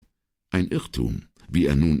Ein Irrtum, wie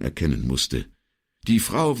er nun erkennen musste. Die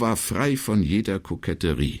Frau war frei von jeder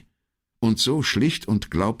Koketterie. Und so schlicht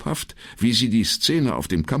und glaubhaft, wie sie die Szene auf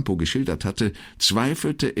dem Campo geschildert hatte,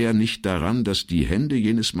 zweifelte er nicht daran, dass die Hände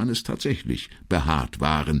jenes Mannes tatsächlich behaart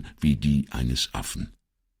waren wie die eines Affen.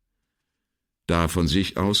 Da von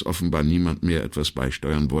sich aus offenbar niemand mehr etwas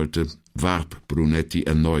beisteuern wollte, warb Brunetti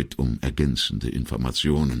erneut um ergänzende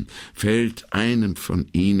Informationen. Fällt einem von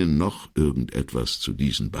Ihnen noch irgendetwas zu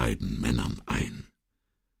diesen beiden Männern ein?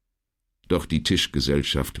 Doch die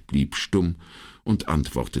Tischgesellschaft blieb stumm und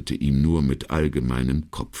antwortete ihm nur mit allgemeinem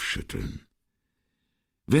Kopfschütteln.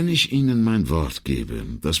 »Wenn ich Ihnen mein Wort gebe,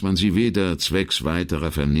 dass man Sie weder zwecks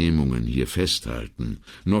weiterer Vernehmungen hier festhalten,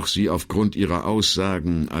 noch Sie aufgrund Ihrer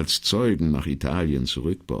Aussagen als Zeugen nach Italien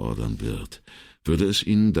zurückbeordern wird, würde es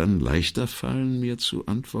Ihnen dann leichter fallen, mir zu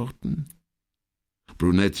antworten?«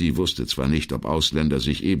 Brunetti wusste zwar nicht, ob Ausländer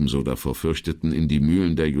sich ebenso davor fürchteten, in die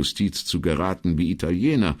Mühlen der Justiz zu geraten wie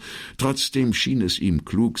Italiener, trotzdem schien es ihm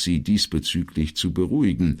klug, sie diesbezüglich zu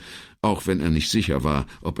beruhigen, auch wenn er nicht sicher war,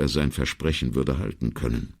 ob er sein Versprechen würde halten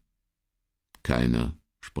können. Keiner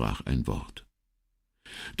sprach ein Wort.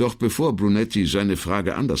 Doch bevor Brunetti seine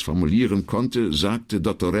Frage anders formulieren konnte, sagte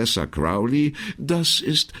Dottoressa Crowley, »Das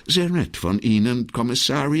ist sehr nett von Ihnen,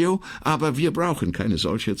 Kommissario, aber wir brauchen keine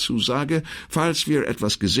solche Zusage. Falls wir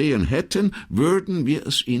etwas gesehen hätten, würden wir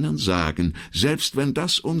es Ihnen sagen, selbst wenn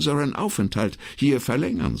das unseren Aufenthalt hier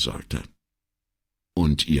verlängern sollte.«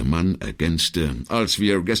 Und ihr Mann ergänzte, »Als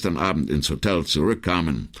wir gestern Abend ins Hotel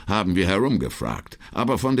zurückkamen, haben wir herumgefragt,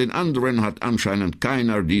 aber von den anderen hat anscheinend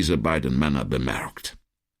keiner diese beiden Männer bemerkt.«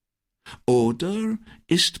 »Oder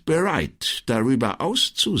ist bereit, darüber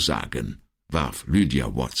auszusagen«, warf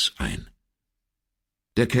Lydia Watts ein.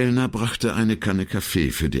 Der Kellner brachte eine Kanne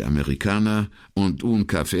Kaffee für die Amerikaner und un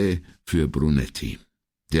Café für Brunetti.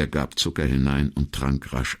 Der gab Zucker hinein und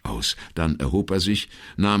trank rasch aus. Dann erhob er sich,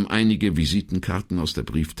 nahm einige Visitenkarten aus der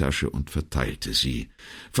Brieftasche und verteilte sie.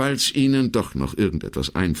 »Falls Ihnen doch noch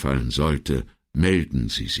irgendetwas einfallen sollte, melden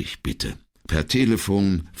Sie sich bitte. Per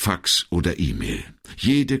Telefon, Fax oder E-Mail.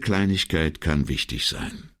 Jede Kleinigkeit kann wichtig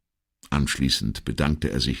sein.« Anschließend bedankte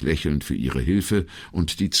er sich lächelnd für ihre Hilfe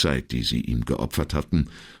und die Zeit, die sie ihm geopfert hatten,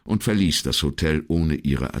 und verließ das Hotel, ohne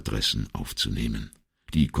ihre Adressen aufzunehmen.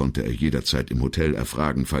 Die konnte er jederzeit im Hotel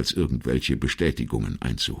erfragen, falls irgendwelche Bestätigungen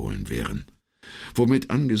einzuholen wären. Womit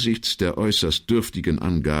angesichts der äußerst dürftigen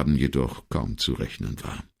Angaben jedoch kaum zu rechnen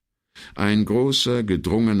war. Ein großer,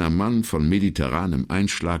 gedrungener Mann von mediterranem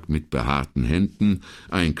Einschlag mit behaarten Händen,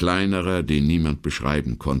 ein kleinerer, den niemand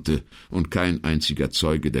beschreiben konnte, und kein einziger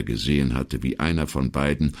Zeuge, der gesehen hatte, wie einer von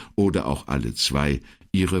beiden oder auch alle zwei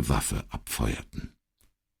ihre Waffe abfeuerten.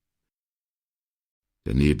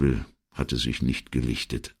 Der Nebel hatte sich nicht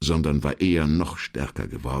gelichtet, sondern war eher noch stärker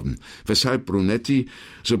geworden, weshalb Brunetti,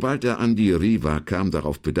 sobald er an die Riva kam,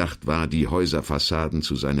 darauf bedacht war, die Häuserfassaden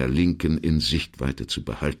zu seiner Linken in Sichtweite zu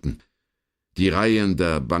behalten. Die Reihen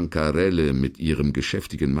der Bankarelle mit ihrem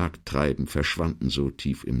geschäftigen Markttreiben verschwanden so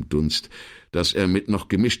tief im Dunst, dass er mit noch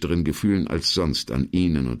gemischteren Gefühlen als sonst an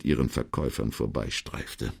ihnen und ihren Verkäufern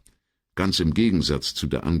vorbeistreifte. Ganz im Gegensatz zu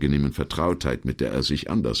der angenehmen Vertrautheit, mit der er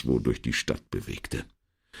sich anderswo durch die Stadt bewegte.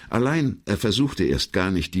 Allein er versuchte erst gar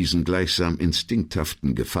nicht, diesen gleichsam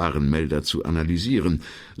instinkthaften Gefahrenmelder zu analysieren,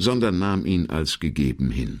 sondern nahm ihn als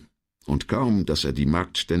gegeben hin. Und kaum, dass er die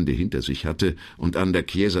Marktstände hinter sich hatte und an der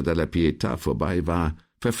Chiesa della Pietà vorbei war,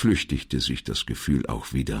 verflüchtigte sich das Gefühl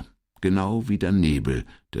auch wieder, genau wie der Nebel,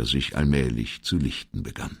 der sich allmählich zu lichten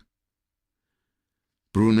begann.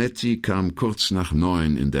 Brunetti kam kurz nach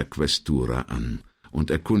 9 in der Questura an und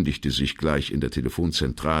erkundigte sich gleich in der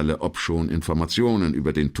Telefonzentrale, ob schon Informationen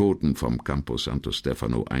über den Toten vom Campo Santo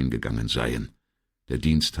Stefano eingegangen seien. Der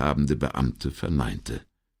diensthabende Beamte verneinte.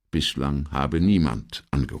 Bislang habe niemand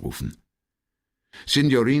angerufen.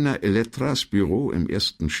 Signorina Elettras Büro im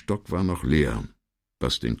 1. Stock war noch leer,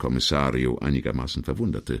 was den Kommissario einigermaßen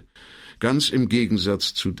verwunderte. Ganz im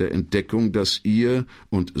Gegensatz zu der Entdeckung, dass ihr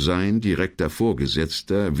und sein direkter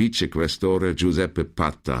Vorgesetzter, Vicequestore Giuseppe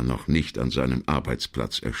Patta, noch nicht an seinem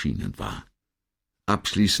Arbeitsplatz erschienen war.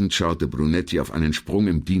 Abschließend schaute Brunetti auf einen Sprung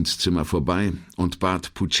im Dienstzimmer vorbei und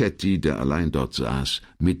bat Puccetti, der allein dort saß,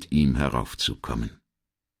 mit ihm heraufzukommen.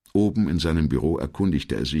 Oben in seinem Büro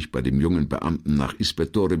erkundigte er sich bei dem jungen Beamten nach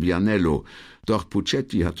Ispettore Vianello, doch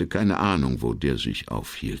Puccetti hatte keine Ahnung, wo der sich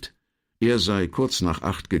aufhielt. Er sei kurz nach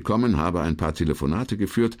 8 gekommen, habe ein paar Telefonate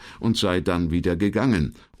geführt und sei dann wieder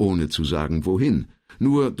gegangen, ohne zu sagen, wohin,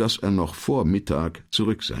 nur dass er noch vor Mittag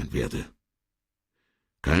zurück sein werde.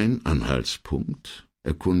 »Kein Anhaltspunkt?«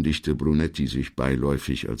 erkundigte Brunetti sich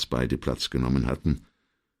beiläufig, als beide Platz genommen hatten.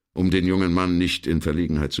 Um den jungen Mann nicht in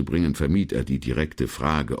Verlegenheit zu bringen, vermied er die direkte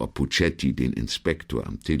Frage, ob Puccetti den Inspektor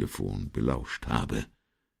am Telefon belauscht habe.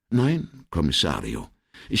 »Nein, Kommissario,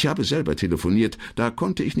 ich habe selber telefoniert, da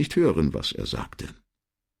konnte ich nicht hören, was er sagte.«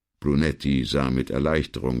 Brunetti sah mit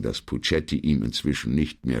Erleichterung, dass Puccetti ihm inzwischen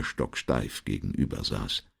nicht mehr stocksteif gegenüber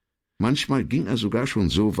saß. Manchmal ging er sogar schon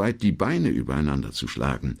so weit, die Beine übereinander zu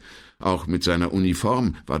schlagen. Auch mit seiner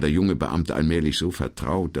Uniform war der junge Beamte allmählich so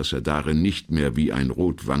vertraut, dass er darin nicht mehr wie ein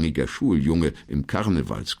rotwangiger Schuljunge im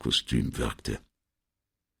Karnevalskostüm wirkte.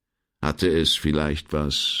 Hatte es vielleicht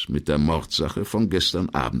was mit der Mordsache von gestern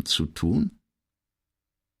Abend zu tun?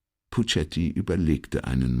 Puccetti überlegte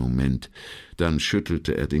einen Moment, dann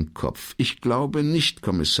schüttelte er den Kopf. »Ich glaube nicht,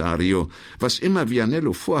 Kommissario. Was immer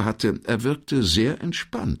Vianello vorhatte, er wirkte sehr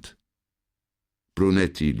entspannt.«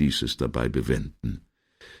 Brunetti ließ es dabei bewenden.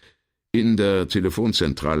 »In der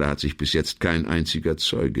Telefonzentrale hat sich bis jetzt kein einziger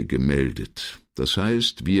Zeuge gemeldet. Das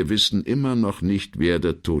heißt, wir wissen immer noch nicht, wer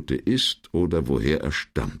der Tote ist oder woher er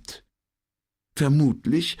stammt.«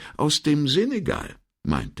 »Vermutlich aus dem Senegal«,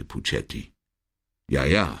 meinte Puccetti.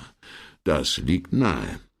 »Ja, das liegt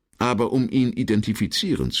nahe. Aber um ihn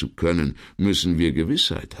identifizieren zu können, müssen wir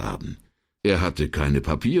Gewissheit haben. Er hatte keine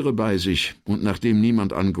Papiere bei sich, und nachdem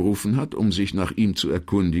niemand angerufen hat, um sich nach ihm zu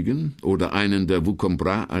erkundigen oder einen der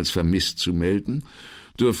Vucombras als vermisst zu melden,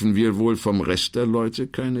 dürfen wir wohl vom Rest der Leute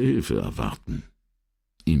keine Hilfe erwarten.«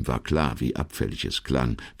 Ihm war klar, wie abfällig es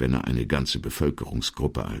klang, wenn er eine ganze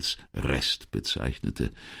Bevölkerungsgruppe als Rest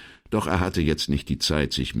bezeichnete, doch er hatte jetzt nicht die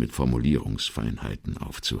Zeit, sich mit Formulierungsfeinheiten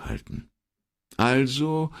aufzuhalten.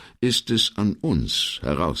 »Also ist es an uns,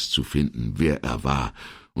 herauszufinden, wer er war,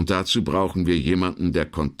 und dazu brauchen wir jemanden, der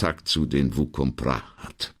Kontakt zu den Vucombras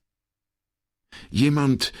hat.«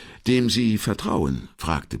 »Jemand, dem Sie vertrauen?«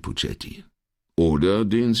 fragte Puccetti. »Oder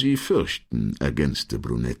den Sie fürchten«, ergänzte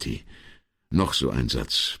Brunetti. Noch so ein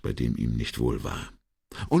Satz, bei dem ihm nicht wohl war.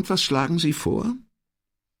 »Und was schlagen Sie vor?«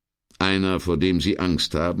 »Einer, vor dem Sie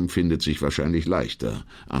Angst haben, findet sich wahrscheinlich leichter«,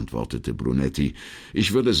 antwortete Brunetti.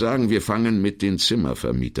 »Ich würde sagen, wir fangen mit den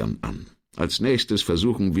Zimmervermietern an. Als nächstes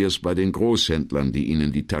versuchen wir es bei den Großhändlern, die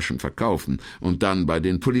Ihnen die Taschen verkaufen, und dann bei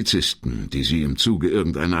den Polizisten, die Sie im Zuge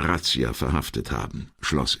irgendeiner Razzia verhaftet haben«,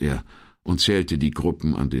 schloss er und zählte die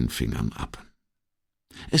Gruppen an den Fingern ab.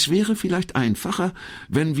 »Es wäre vielleicht einfacher,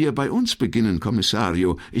 wenn wir bei uns beginnen,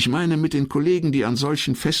 Kommissario. Ich meine mit den Kollegen, die an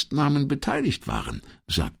solchen Festnahmen beteiligt waren«,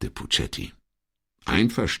 sagte Puccetti.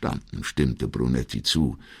 »Einverstanden«, stimmte Brunetti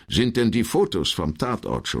zu. »Sind denn die Fotos vom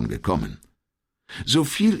Tatort schon gekommen?«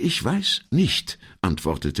 »Soviel ich weiß, nicht«,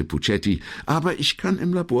 antwortete Puccetti, »aber ich kann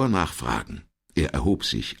im Labor nachfragen.« Er erhob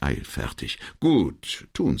sich eilfertig. »Gut,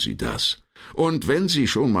 tun Sie das. Und wenn Sie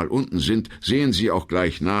schon mal unten sind, sehen Sie auch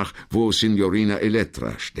gleich nach, wo Signorina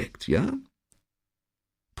Elettra steckt, ja?«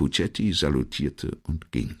 Puccetti salutierte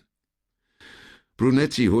und ging.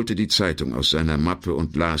 Brunetti holte die Zeitung aus seiner Mappe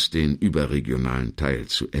und las den überregionalen Teil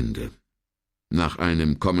zu Ende. Nach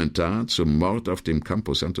einem Kommentar zum Mord auf dem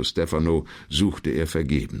Campo Santo Stefano suchte er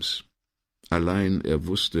vergebens. Allein er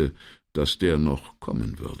wusste, dass der noch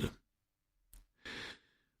kommen würde.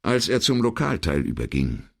 Als er zum Lokalteil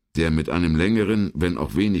überging, der mit einem längeren, wenn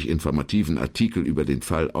auch wenig informativen Artikel über den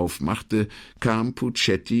Fall aufmachte, kam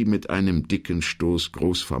Puccetti mit einem dicken Stoß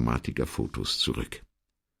großformatiger Fotos zurück.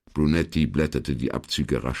 Brunetti blätterte die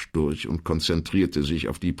Abzüge rasch durch und konzentrierte sich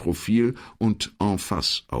auf die Profil- und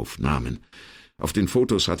En-face-Aufnahmen. Auf den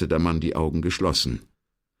Fotos hatte der Mann die Augen geschlossen,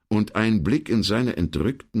 und ein Blick in seine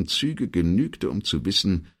entrückten Züge genügte, um zu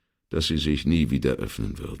wissen, dass sie sich nie wieder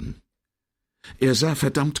öffnen würden. »Er sah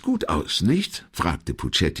verdammt gut aus, nicht?« fragte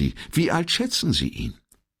Puccetti. »Wie alt schätzen Sie ihn?«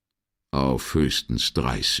 »Auf höchstens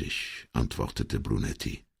 30«, antwortete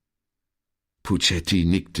Brunetti. Puccetti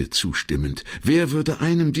nickte zustimmend. »Wer würde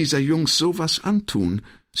einem dieser Jungs sowas antun?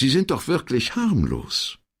 Sie sind doch wirklich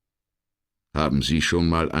harmlos.« »Haben Sie schon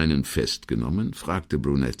mal einen festgenommen?« fragte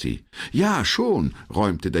Brunetti. »Ja, schon«,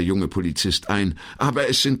 räumte der junge Polizist ein, »aber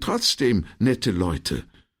es sind trotzdem nette Leute.«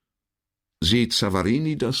 »Sieht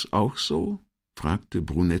Savarini das auch so?« fragte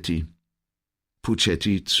Brunetti.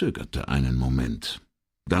 Puccetti zögerte einen Moment.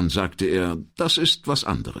 Dann sagte er, das ist was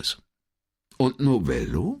anderes. »Und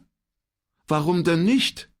Novello? Warum denn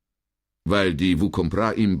nicht?« »Weil die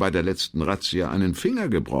Vucombras ihm bei der letzten Razzia einen Finger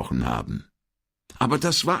gebrochen haben.« »Aber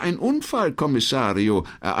das war ein Unfall, Kommissario«,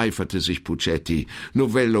 ereiferte sich Puccetti.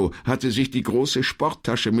 »Novello hatte sich die große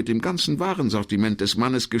Sporttasche mit dem ganzen Warensortiment des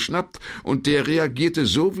Mannes geschnappt, und der reagierte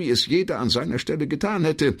so, wie es jeder an seiner Stelle getan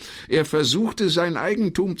hätte. Er versuchte, sein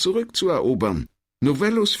Eigentum zurückzuerobern.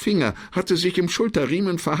 Novellos Finger hatte sich im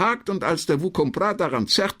Schulterriemen verhakt, und als der Vucombras daran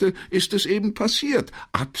zerrte, ist es eben passiert.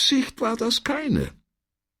 Absicht war das keine.«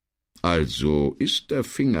 »Also ist der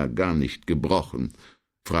Finger gar nicht gebrochen?«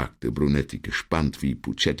 fragte Brunetti gespannt, wie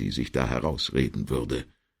Puccetti sich da herausreden würde.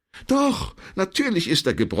 »Doch, natürlich ist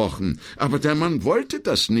er gebrochen, aber der Mann wollte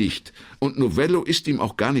das nicht, und Novello ist ihm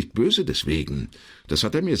auch gar nicht böse deswegen. Das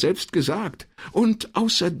hat er mir selbst gesagt. Und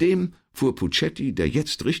außerdem«, fuhr Puccetti, der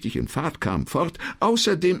jetzt richtig in Fahrt kam, fort,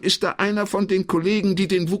 »außerdem ist er einer von den Kollegen, die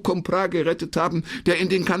den Vucomprat gerettet haben, der in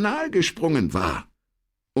den Kanal gesprungen war.«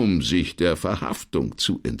 »Um sich der Verhaftung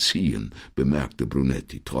zu entziehen«, bemerkte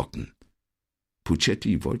Brunetti trocken.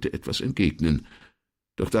 Puccetti wollte etwas entgegnen,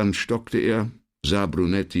 doch dann stockte er, sah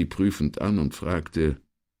Brunetti prüfend an und fragte,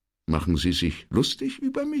 »Machen Sie sich lustig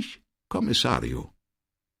über mich, Kommissario?«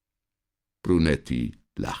 Brunetti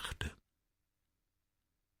lachte.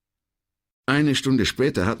 Eine Stunde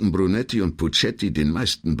später hatten Brunetti und Puccetti den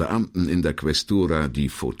meisten Beamten in der Questura die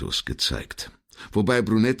Fotos gezeigt, wobei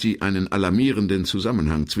Brunetti einen alarmierenden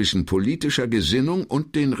Zusammenhang zwischen politischer Gesinnung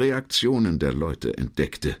und den Reaktionen der Leute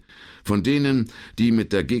entdeckte. Von denen, die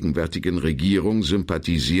mit der gegenwärtigen Regierung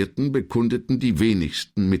sympathisierten, bekundeten die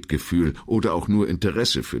wenigsten Mitgefühl oder auch nur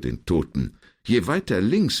Interesse für den Toten. Je weiter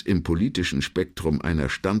links im politischen Spektrum einer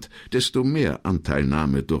stand, desto mehr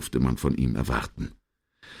Anteilnahme durfte man von ihm erwarten.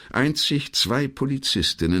 Einzig 2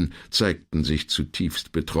 Polizistinnen zeigten sich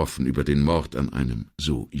zutiefst betroffen über den Mord an einem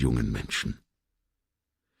so jungen Menschen.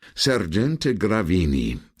 Sergente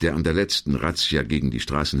Gravini, der an der letzten Razzia gegen die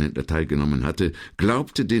Straßenhändler teilgenommen hatte,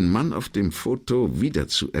 glaubte den Mann auf dem Foto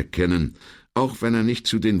wiederzuerkennen, auch wenn er nicht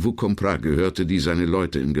zu den Vucomprat gehörte, die seine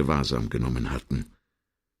Leute in Gewahrsam genommen hatten.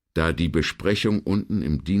 Da die Besprechung unten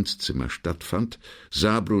im Dienstzimmer stattfand,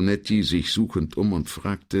 sah Brunetti sich suchend um und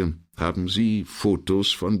fragte, »Haben Sie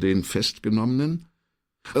Fotos von den Festgenommenen?«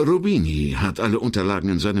 »Rubini hat alle Unterlagen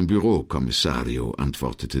in seinem Büro, Kommissario«,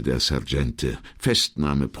 antwortete der Sergeante.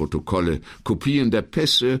 »Festnahmeprotokolle, Kopien der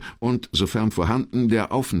Pässe und, sofern vorhanden,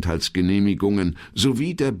 der Aufenthaltsgenehmigungen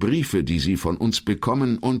sowie der Briefe, die Sie von uns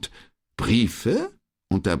bekommen und...« »Briefe?«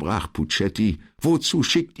 unterbrach Puccetti. »Wozu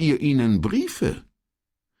schickt ihr ihnen Briefe?«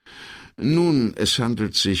 »Nun, es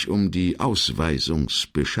handelt sich um die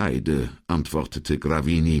Ausweisungsbescheide«, antwortete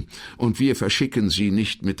Gravini, »und wir verschicken sie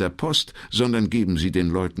nicht mit der Post, sondern geben sie den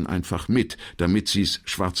Leuten einfach mit, damit sie's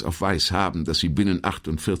schwarz auf weiß haben, dass sie binnen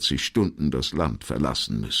 48 Stunden das Land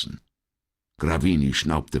verlassen müssen.« Gravini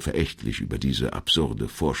schnaubte verächtlich über diese absurde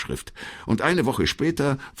Vorschrift, und eine Woche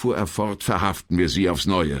später, fuhr er fort, verhaften wir sie aufs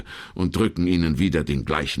Neue und drücken ihnen wieder den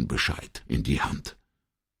gleichen Bescheid in die Hand.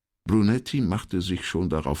 Brunetti machte sich schon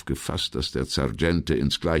darauf gefasst, dass der Sergeante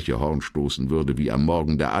ins gleiche Horn stoßen würde wie am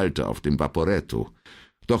Morgen der Alte auf dem Vaporetto.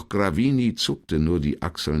 Doch Gravini zuckte nur die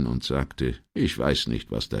Achseln und sagte, »Ich weiß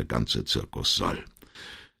nicht, was der ganze Zirkus soll.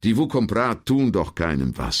 Die Vucomprat tun doch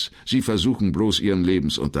keinem was. Sie versuchen bloß ihren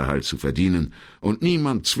Lebensunterhalt zu verdienen, und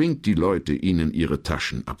niemand zwingt die Leute, ihnen ihre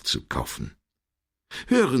Taschen abzukaufen.«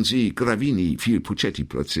 »Hören Sie, Gravini«, fiel Puccetti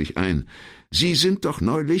plötzlich ein, »Sie sind doch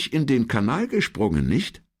neulich in den Kanal gesprungen,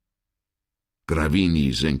 nicht?«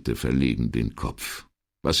 Gravini senkte verlegen den Kopf.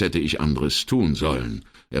 Was hätte ich anderes tun sollen?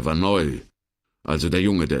 Er war neu. Also der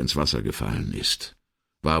Junge, der ins Wasser gefallen ist.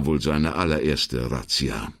 War wohl seine allererste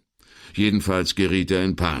Razzia. Jedenfalls geriet er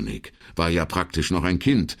in Panik, war ja praktisch noch ein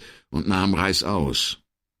Kind und nahm reißaus.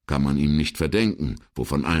 Kann man ihm nicht verdenken, wo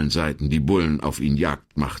von allen Seiten die Bullen auf ihn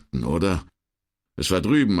Jagd machten, oder? Es war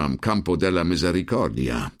drüben am Campo della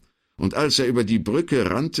Misericordia. Und als er über die Brücke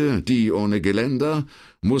rannte, die ohne Geländer,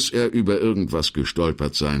 muss er über irgendwas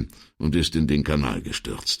gestolpert sein und ist in den Kanal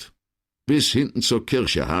gestürzt. Bis hinten zur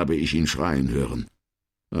Kirche habe ich ihn schreien hören.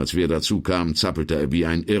 Als wir dazu kamen, zappelte er wie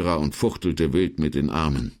ein Irrer und fuchtelte wild mit den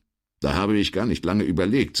Armen. Da habe ich gar nicht lange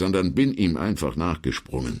überlegt, sondern bin ihm einfach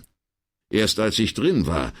nachgesprungen. Erst als ich drin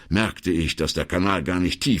war, merkte ich, dass der Kanal gar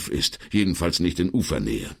nicht tief ist, jedenfalls nicht in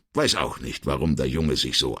Ufernähe. Weiß auch nicht, warum der Junge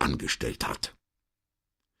sich so angestellt hat.«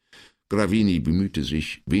 Gravini bemühte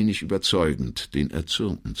sich, wenig überzeugend, den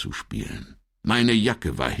Erzürnten zu spielen. »Meine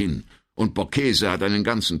Jacke war hin, und Borghese hat einen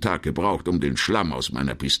ganzen Tag gebraucht, um den Schlamm aus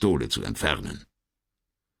meiner Pistole zu entfernen.«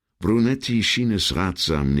 Brunetti schien es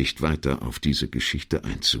ratsam, nicht weiter auf diese Geschichte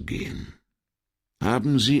einzugehen.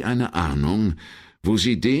 »Haben Sie eine Ahnung, wo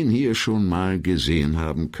Sie den hier schon mal gesehen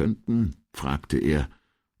haben könnten?« fragte er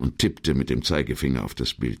und tippte mit dem Zeigefinger auf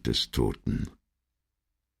das Bild des Toten.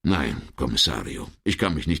 »Nein, Kommissario, ich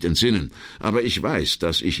kann mich nicht entsinnen, aber ich weiß,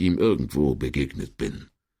 dass ich ihm irgendwo begegnet bin.«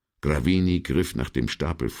 Gravini griff nach dem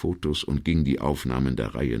Stapel Fotos und ging die Aufnahmen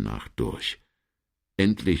der Reihe nach durch.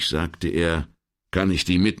 Endlich sagte er, »Kann ich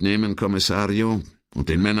die mitnehmen, Kommissario, und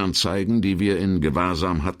den Männern zeigen, die wir in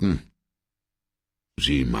Gewahrsam hatten?«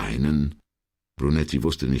 »Sie meinen?« Brunetti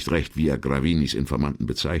wusste nicht recht, wie er Gravinis Informanten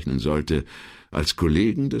bezeichnen sollte. Als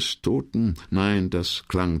Kollegen des Toten? Nein, das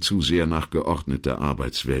klang zu sehr nach geordneter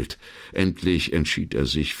Arbeitswelt. Endlich entschied er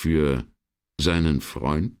sich für seinen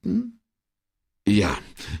Freunden? Ja,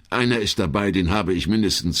 einer ist dabei, den habe ich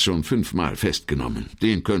mindestens schon 5-mal festgenommen.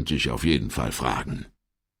 Den könnte ich auf jeden Fall fragen.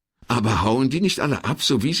 »Aber hauen die nicht alle ab,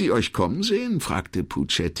 so wie sie euch kommen sehen?« fragte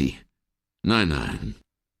Puccetti. »Nein,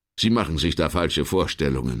 Sie machen sich da falsche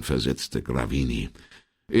Vorstellungen«, versetzte Gravini.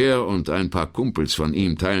 »Er und ein paar Kumpels von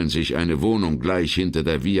ihm teilen sich eine Wohnung gleich hinter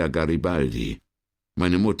der Via Garibaldi.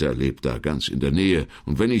 Meine Mutter lebt da ganz in der Nähe,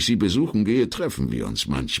 und wenn ich sie besuchen gehe, treffen wir uns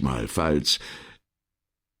manchmal, falls...«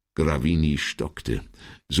 Gravini stockte,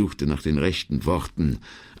 suchte nach den rechten Worten.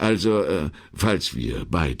 »Also, falls wir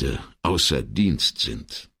beide außer Dienst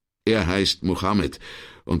sind. Er heißt Mohammed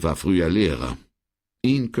und war früher Lehrer.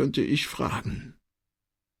 Ihn könnte ich fragen.«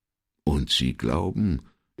 »Und Sie glauben,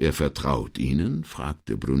 er vertraut Ihnen?«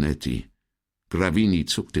 fragte Brunetti. Gravini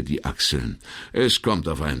zuckte die Achseln. »Es kommt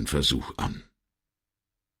auf einen Versuch an.«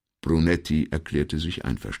 Brunetti erklärte sich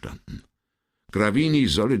einverstanden. Gravini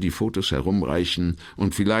solle die Fotos herumreichen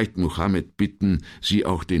und vielleicht Mohammed bitten, sie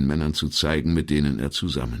auch den Männern zu zeigen, mit denen er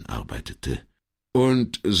zusammenarbeitete.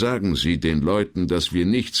 »Und sagen Sie den Leuten, dass wir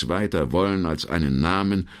nichts weiter wollen als einen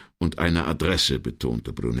Namen und eine Adresse«,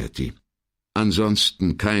 betonte Brunetti.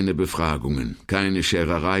 »Ansonsten keine Befragungen, keine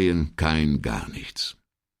Scherereien, kein gar nichts.«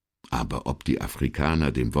 Aber ob die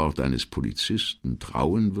Afrikaner dem Wort eines Polizisten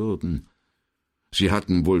trauen würden? Sie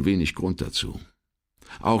hatten wohl wenig Grund dazu.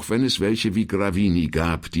 Auch wenn es welche wie Gravini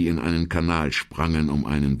gab, die in einen Kanal sprangen, um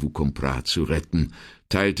einen Vukomprat zu retten,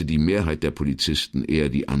 teilte die Mehrheit der Polizisten eher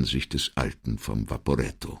die Ansicht des Alten vom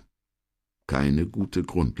Vaporetto. Keine gute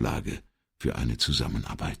Grundlage für eine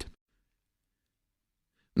Zusammenarbeit.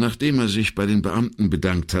 Nachdem er sich bei den Beamten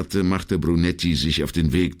bedankt hatte, machte Brunetti sich auf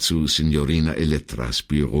den Weg zu Signorina Elettras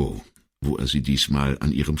Büro, wo er sie diesmal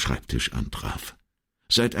an ihrem Schreibtisch antraf.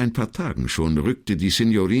 Seit ein paar Tagen schon rückte die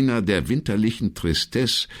Signorina der winterlichen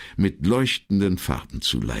Tristesse mit leuchtenden Farben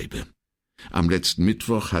zu Leibe. Am letzten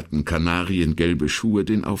Mittwoch hatten kanariengelbe Schuhe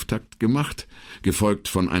den Auftakt gemacht, gefolgt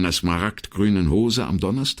von einer smaragdgrünen Hose am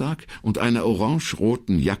Donnerstag und einer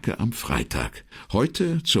orangeroten Jacke am Freitag.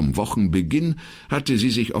 Heute, zum Wochenbeginn, hatte sie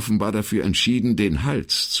sich offenbar dafür entschieden, den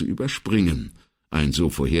Hals zu überspringen. Ein so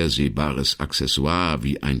vorhersehbares Accessoire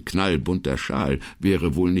wie ein knallbunter Schal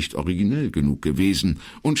wäre wohl nicht originell genug gewesen,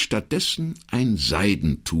 und stattdessen ein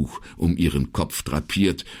Seidentuch um ihren Kopf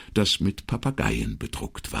drapiert, das mit Papageien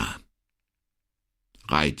bedruckt war.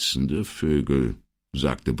 »Reizende Vögel«,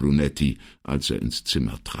 sagte Brunetti, als er ins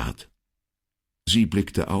Zimmer trat. Sie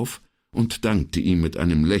blickte auf und dankte ihm mit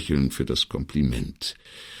einem Lächeln für das Kompliment.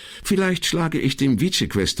 »Vielleicht schlage ich dem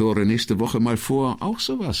Vicequestore nächste Woche mal vor, auch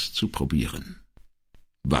sowas zu probieren.«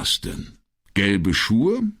 »Was denn? Gelbe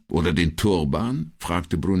Schuhe oder den Turban?«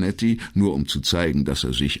 fragte Brunetti, nur um zu zeigen, dass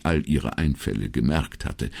er sich all ihre Einfälle gemerkt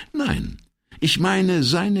hatte. »Nein, ich meine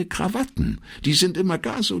seine Krawatten, die sind immer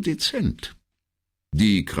gar so dezent.«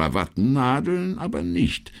 »Die Krawattennadeln aber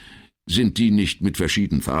nicht. Sind die nicht mit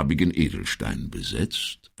verschiedenfarbigen Edelsteinen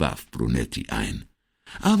besetzt?« warf Brunetti ein.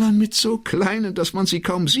 »Aber mit so kleinen, dass man sie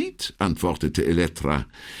kaum sieht«, antwortete Elettra.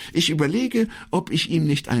 »Ich überlege, ob ich ihm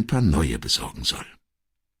nicht ein paar neue besorgen soll.«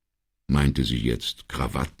 Meinte sie jetzt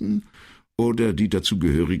Krawatten oder die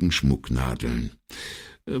dazugehörigen Schmucknadeln?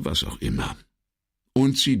 Was auch immer.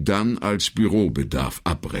 »Und sie dann als Bürobedarf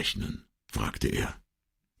abrechnen?« fragte er.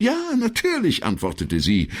 »Ja, natürlich«, antwortete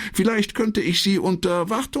sie. »Vielleicht könnte ich sie unter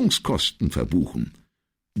Wartungskosten verbuchen.«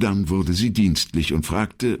 Dann wurde sie dienstlich und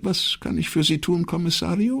fragte, »Was kann ich für Sie tun,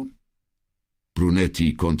 Kommissario?«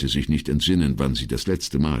 Brunetti konnte sich nicht entsinnen, wann sie das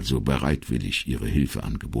letzte Mal so bereitwillig ihre Hilfe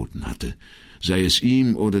angeboten hatte, sei es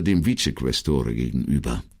ihm oder dem Vicequestore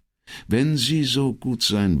gegenüber. »Wenn Sie so gut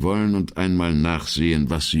sein wollen und einmal nachsehen,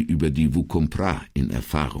 was Sie über die Vukomprat in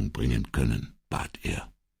Erfahrung bringen können«, bat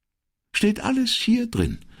er. »Steht alles hier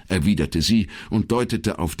drin«, erwiderte sie und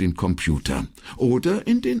deutete auf den Computer. »Oder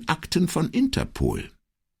in den Akten von Interpol.«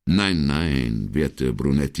 »Nein«, wehrte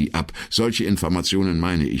Brunetti ab, »solche Informationen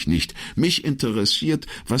meine ich nicht. Mich interessiert,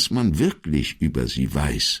 was man wirklich über sie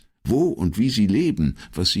weiß, wo und wie sie leben,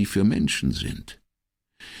 was sie für Menschen sind.«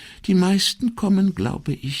 »Die meisten kommen,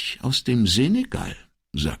 glaube ich, aus dem Senegal«,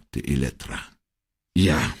 sagte Elettra.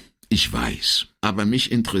 »Ja, ich weiß, aber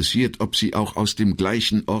mich interessiert, ob sie auch aus dem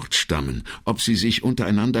gleichen Ort stammen, ob sie sich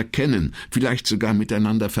untereinander kennen, vielleicht sogar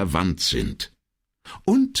miteinander verwandt sind.«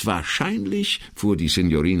 »Und wahrscheinlich«, fuhr die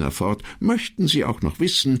Signorina fort, »möchten Sie auch noch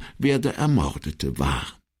wissen, wer der Ermordete war.«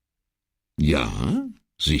 »Ja,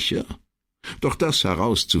 sicher. Doch das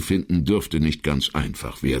herauszufinden dürfte nicht ganz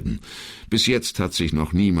einfach werden. Bis jetzt hat sich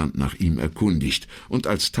noch niemand nach ihm erkundigt, und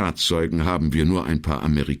als Tatzeugen haben wir nur ein paar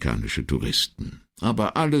amerikanische Touristen.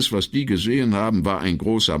 Aber alles, was die gesehen haben, war ein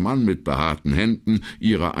großer Mann mit behaarten Händen,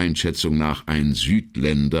 ihrer Einschätzung nach ein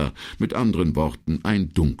Südländer, mit anderen Worten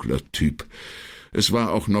ein dunkler Typ. Es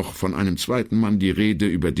war auch noch von einem zweiten Mann die Rede,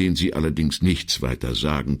 über den sie allerdings nichts weiter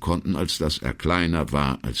sagen konnten, als dass er kleiner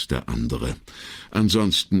war als der andere.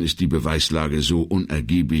 Ansonsten ist die Beweislage so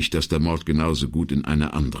unergiebig, dass der Mord genauso gut in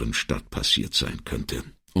einer anderen Stadt passiert sein könnte,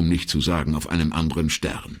 um nicht zu sagen auf einem anderen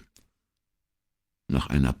Stern. Nach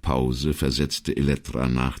einer Pause versetzte Elettra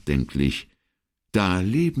nachdenklich: »Da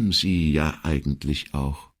leben Sie ja eigentlich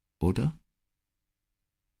auch, oder?«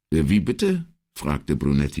 »Wie bitte?« fragte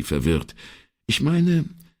Brunetti verwirrt. »Ich meine,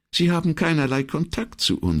 Sie haben keinerlei Kontakt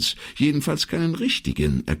zu uns, jedenfalls keinen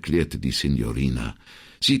richtigen«, erklärte die Signorina.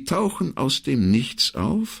 »Sie tauchen aus dem Nichts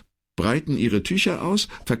auf, breiten Ihre Tücher aus,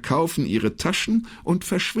 verkaufen Ihre Taschen und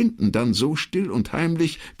verschwinden dann so still und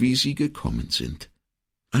heimlich, wie Sie gekommen sind.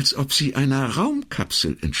 Als ob Sie einer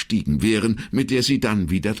Raumkapsel entstiegen wären, mit der Sie dann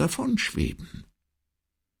wieder davonschweben.«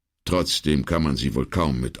 »Trotzdem kann man Sie wohl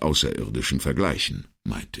kaum mit Außerirdischen vergleichen«,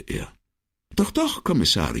 meinte er. »Doch,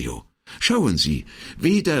 Kommissario. Schauen Sie,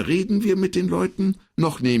 weder reden wir mit den Leuten,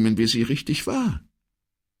 noch nehmen wir sie richtig wahr.«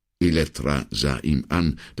 Elettra sah ihm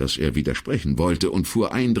an, dass er widersprechen wollte, und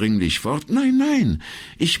fuhr eindringlich fort: »Nein,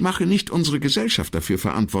 ich mache nicht unsere Gesellschaft dafür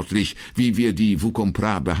verantwortlich, wie wir die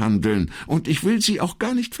Vukompra behandeln, und ich will sie auch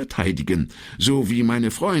gar nicht verteidigen, so wie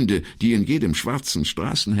meine Freunde, die in jedem schwarzen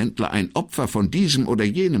Straßenhändler ein Opfer von diesem oder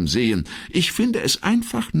jenem sehen. Ich finde es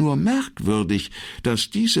einfach nur merkwürdig,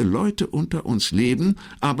 dass diese Leute unter uns leben,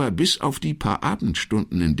 aber bis auf die paar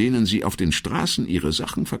Abendstunden, in denen sie auf den Straßen ihre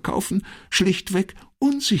Sachen verkaufen, schlichtweg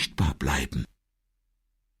unsichtbar bleiben.«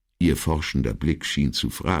 Ihr forschender Blick schien zu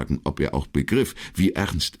fragen, ob er auch begriff, wie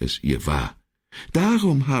ernst es ihr war.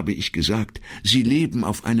 »Darum habe ich gesagt, Sie leben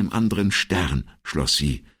auf einem anderen Stern«, schloss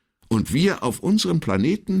sie, »und wir auf unserem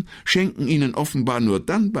Planeten schenken Ihnen offenbar nur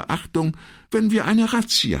dann Beachtung, wenn wir eine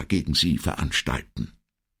Razzia gegen Sie veranstalten.«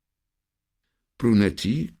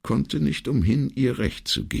 Brunetti konnte nicht umhin, ihr Recht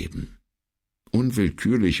zu geben.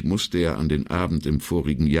 Unwillkürlich musste er an den Abend im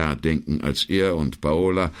vorigen Jahr denken, als er und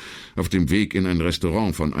Paola auf dem Weg in ein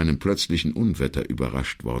Restaurant von einem plötzlichen Unwetter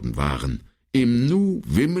überrascht worden waren. Im Nu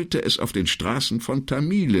wimmelte es auf den Straßen von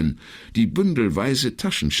Tamilen, die bündelweise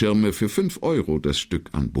Taschenschirme für 5 € das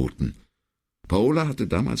Stück anboten. Paola hatte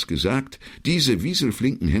damals gesagt, diese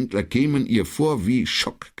wieselflinken Händler kämen ihr vor wie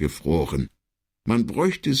schockgefroren. Man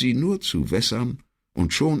bräuchte sie nur zu wässern,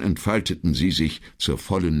 und schon entfalteten sie sich zur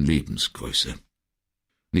vollen Lebensgröße.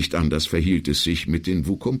 Nicht anders verhielt es sich mit den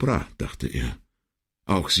Vukompra, dachte er.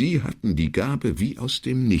 Auch sie hatten die Gabe, wie aus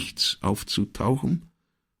dem Nichts aufzutauchen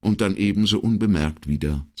und dann ebenso unbemerkt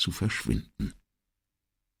wieder zu verschwinden.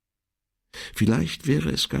 Vielleicht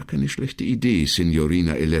wäre es gar keine schlechte Idee,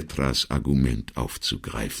 Signorina Elettras Argument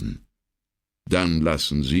aufzugreifen. »Dann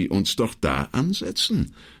lassen Sie uns doch da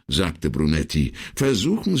ansetzen«, sagte Brunetti.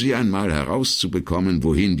 »Versuchen Sie einmal herauszubekommen,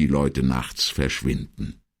 wohin die Leute nachts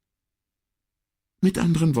verschwinden.« »Mit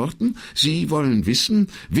anderen Worten, Sie wollen wissen,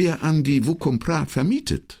 wer an die Vukompra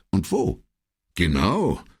vermietet und wo?«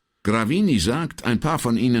 »Genau. Gravini sagt, ein paar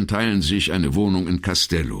von ihnen teilen sich eine Wohnung in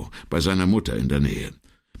Castello, bei seiner Mutter in der Nähe.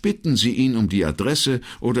 Bitten Sie ihn um die Adresse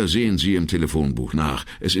oder sehen Sie im Telefonbuch nach.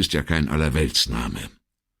 Es ist ja kein Allerweltsname.«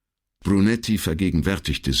 Brunetti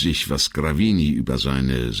vergegenwärtigte sich, was Gravini über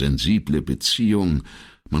seine sensible Beziehung,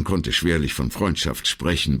 man konnte schwerlich von Freundschaft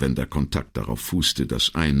sprechen, wenn der Kontakt darauf fußte,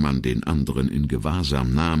 dass ein Mann den anderen in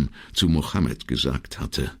Gewahrsam nahm, zu Mohammed gesagt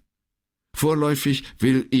hatte. »Vorläufig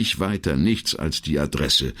will ich weiter nichts als die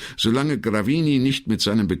Adresse. Solange Gravini nicht mit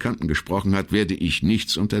seinem Bekannten gesprochen hat, werde ich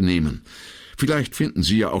nichts unternehmen. Vielleicht finden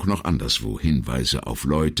Sie ja auch noch anderswo Hinweise auf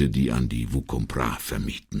Leute, die an die Vukompra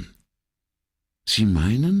vermieten.« »Sie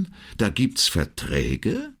meinen, da gibt's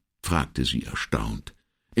Verträge?« fragte sie erstaunt.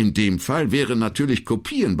 »In dem Fall wären natürlich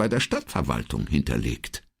Kopien bei der Stadtverwaltung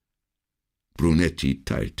hinterlegt.« Brunetti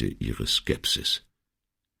teilte ihre Skepsis.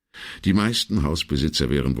 Die meisten Hausbesitzer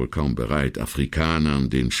wären wohl kaum bereit, Afrikanern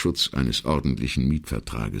den Schutz eines ordentlichen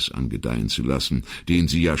Mietvertrages angedeihen zu lassen, den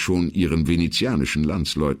sie ja schon ihren venezianischen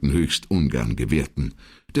Landsleuten höchst ungern gewährten.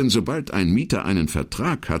 Denn sobald ein Mieter einen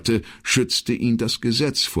Vertrag hatte, schützte ihn das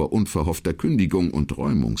Gesetz vor unverhoffter Kündigung und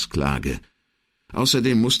Räumungsklage.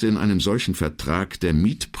 Außerdem musste in einem solchen Vertrag der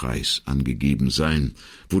Mietpreis angegeben sein,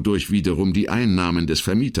 wodurch wiederum die Einnahmen des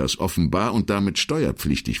Vermieters offenbar und damit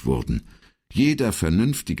steuerpflichtig wurden. Jeder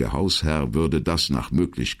vernünftige Hausherr würde das nach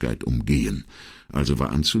Möglichkeit umgehen. Also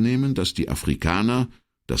war anzunehmen, dass die Afrikaner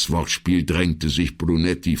das Wortspiel drängte sich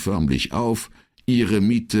Brunetti förmlich auf, ihre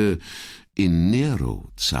Miete in Nero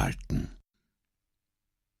zahlten.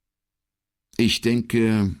 »Ich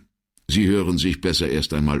denke, Sie hören sich besser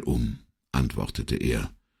erst einmal um«, antwortete er.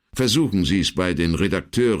 »Versuchen Sie es bei den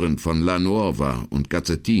Redakteuren von La Nuova und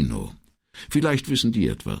Gazzettino. Vielleicht wissen die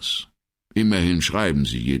etwas. Immerhin schreiben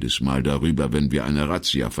sie jedes Mal darüber, wenn wir eine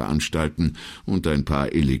Razzia veranstalten und ein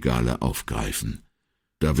paar Illegale aufgreifen.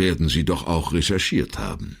 Da werden sie doch auch recherchiert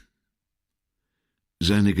haben.«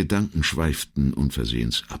 Seine Gedanken schweiften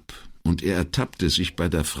unversehens ab, und er ertappte sich bei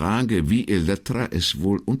der Frage, wie Elettra es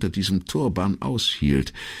wohl unter diesem Turban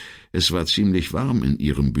aushielt. Es war ziemlich warm in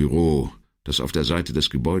ihrem Büro, das auf der Seite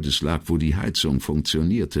des Gebäudes lag, wo die Heizung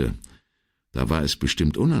funktionierte. Da war es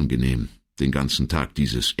bestimmt unangenehm, den ganzen Tag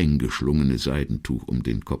dieses eng geschlungene Seidentuch um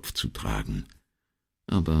den Kopf zu tragen.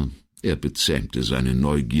 Aber er bezähmte seine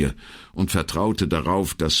Neugier und vertraute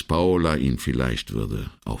darauf, dass Paola ihn vielleicht würde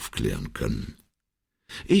aufklären können.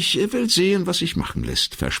 »Ich will sehen, was sich machen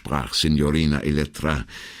lässt«, versprach Signorina Elettra.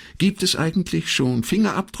 »Gibt es eigentlich schon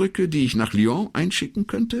Fingerabdrücke, die ich nach Lyon einschicken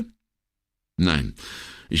könnte?« »Nein,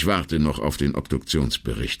 ich warte noch auf den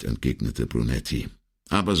Obduktionsbericht«, entgegnete Brunetti.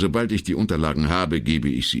 »Aber sobald ich die Unterlagen habe, gebe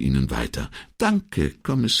ich sie Ihnen weiter.« »Danke,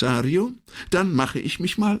 Kommissario. Dann mache ich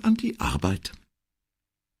mich mal an die Arbeit.«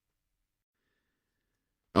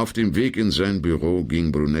 Auf dem Weg in sein Büro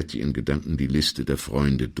ging Brunetti in Gedanken die Liste der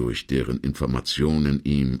Freunde durch, deren Informationen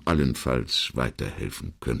ihm allenfalls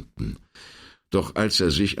weiterhelfen könnten. Doch als er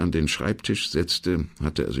sich an den Schreibtisch setzte,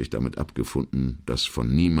 hatte er sich damit abgefunden, dass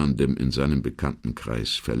von niemandem in seinem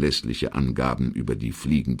Bekanntenkreis verlässliche Angaben über die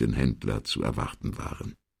fliegenden Händler zu erwarten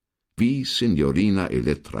waren. Wie Signorina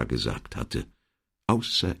Elettra gesagt hatte,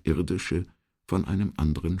 Außerirdische von einem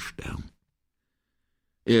anderen Stern.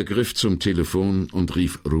 Er griff zum Telefon und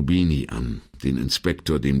rief Rubini an, den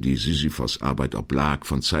Inspektor, dem die Sisyphos-Arbeit oblag,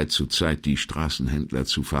 von Zeit zu Zeit die Straßenhändler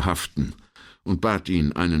zu verhaften, und bat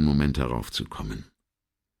ihn, einen Moment heraufzukommen.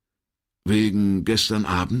 »Wegen gestern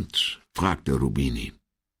Abend?« fragte Rubini.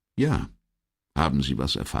 »Ja. Haben Sie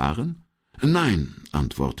was erfahren?« »Nein«,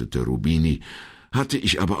 antwortete Rubini, »hatte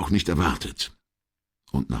ich aber auch nicht erwartet.«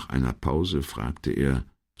 Und nach einer Pause fragte er,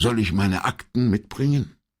 »Soll ich meine Akten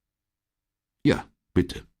mitbringen?« »Ja,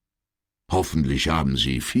 bitte. Hoffentlich haben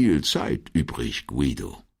Sie viel Zeit übrig,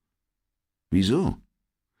 Guido.« »Wieso?«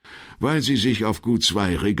 »Weil Sie sich auf gut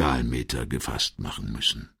 2 Regalmeter gefasst machen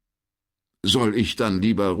müssen.« »Soll ich dann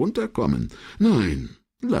lieber runterkommen?« »Nein,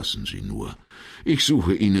 lassen Sie nur. Ich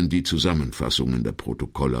suche Ihnen die Zusammenfassungen der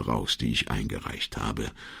Protokolle raus, die ich eingereicht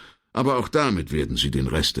habe. Aber auch damit werden Sie den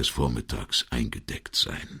Rest des Vormittags eingedeckt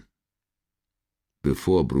sein.«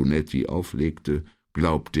 Bevor Brunetti auflegte,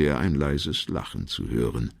 glaubte er ein leises Lachen zu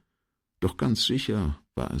hören. Doch ganz sicher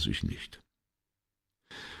war er sich nicht.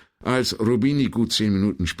 Als Rubini gut 10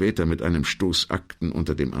 Minuten später mit einem Stoß Akten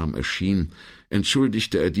unter dem Arm erschien,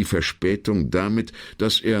 entschuldigte er die Verspätung damit,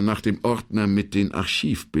 dass er nach dem Ordner mit den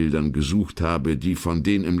Archivbildern gesucht habe, die von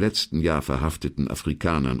den im letzten Jahr verhafteten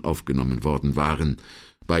Afrikanern aufgenommen worden waren.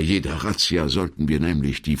 »Bei jeder Razzia sollten wir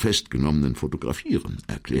nämlich die Festgenommenen fotografieren«,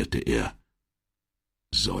 erklärte er.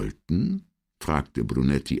 »Sollten?« fragte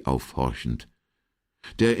Brunetti aufhorchend.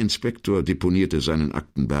 Der Inspektor deponierte seinen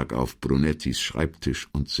Aktenberg auf Brunettis Schreibtisch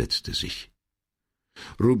und setzte sich.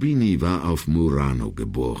 Rubini war auf Murano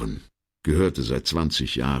geboren, gehörte seit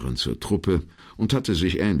 20 Jahren zur Truppe und hatte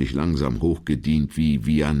sich ähnlich langsam hochgedient wie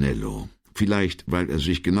Vianello, vielleicht weil er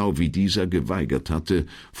sich genau wie dieser geweigert hatte,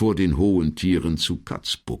 vor den hohen Tieren zu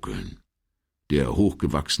katzbuckeln. Der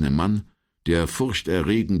hochgewachsene Mann, der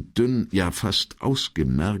furchterregend dünn, ja fast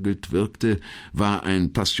ausgemergelt wirkte, war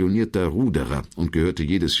ein passionierter Ruderer und gehörte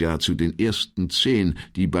jedes Jahr zu den ersten 10,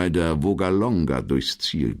 die bei der Vogalonga durchs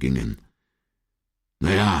Ziel gingen.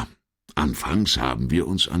 »Naja, anfangs haben wir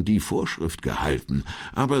uns an die Vorschrift gehalten,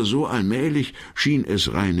 aber so allmählich schien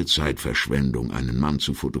es reine Zeitverschwendung, einen Mann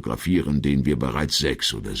zu fotografieren, den wir bereits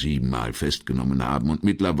 6 oder 7 Mal festgenommen haben und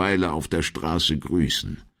mittlerweile auf der Straße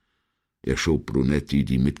grüßen.« Er schob Brunetti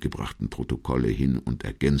die mitgebrachten Protokolle hin und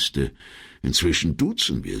ergänzte, »Inzwischen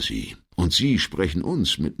duzen wir Sie, und Sie sprechen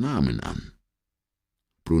uns mit Namen an.«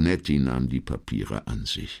 Brunetti nahm die Papiere an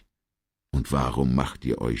sich. »Und warum macht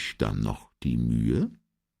ihr euch dann noch die Mühe,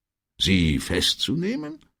 Sie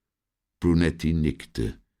festzunehmen?« Brunetti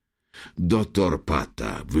nickte. »Dottor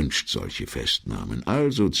Pata wünscht solche Festnahmen,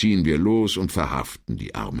 also ziehen wir los und verhaften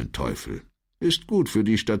die armen Teufel. Ist gut für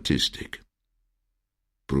die Statistik.«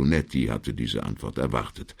 Brunetti hatte diese Antwort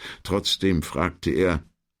erwartet. Trotzdem fragte er,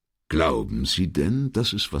 »Glauben Sie denn,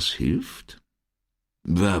 dass es was hilft?«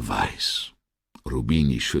 »Wer weiß.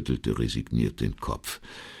 Rubini schüttelte resigniert den Kopf.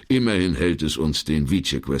 »Immerhin hält es uns den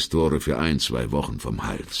Vicequestore für 1-2 Wochen vom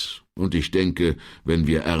Hals. Und ich denke, wenn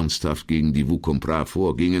wir ernsthaft gegen die Vukompra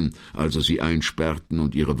vorgingen, also sie einsperrten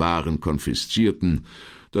und ihre Waren konfiszierten,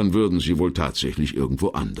 dann würden sie wohl tatsächlich irgendwo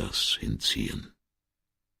anders hinziehen.«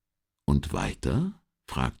 »Und weiter?«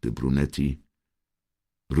 fragte Brunetti.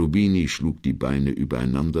 Rubini schlug die Beine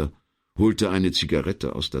übereinander, holte eine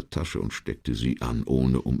Zigarette aus der Tasche und steckte sie an,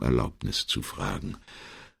 ohne um Erlaubnis zu fragen.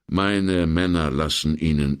 »Meine Männer lassen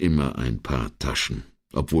ihnen immer ein paar Taschen,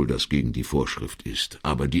 obwohl das gegen die Vorschrift ist.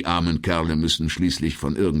 Aber die armen Kerle müssen schließlich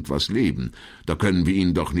von irgendwas leben. Da können wir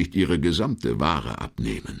ihnen doch nicht ihre gesamte Ware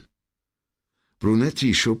abnehmen.«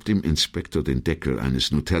 Brunetti schob dem Inspektor den Deckel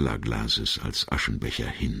eines Nutella-Glases als Aschenbecher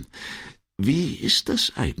hin. »Wie ist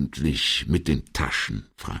das eigentlich mit den Taschen?«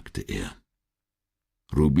 fragte er.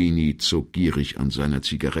 Rubini zog gierig an seiner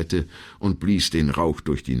Zigarette und blies den Rauch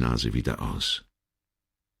durch die Nase wieder aus.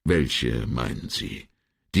 »Welche meinen Sie?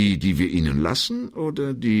 Die wir Ihnen lassen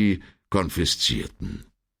oder die konfiszierten?«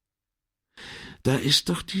 »Da ist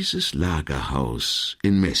doch dieses Lagerhaus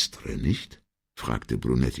in Mestre, nicht?« fragte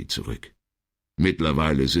Brunetti zurück.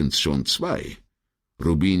 »Mittlerweile sind's schon 2.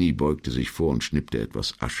 Rubini beugte sich vor und schnippte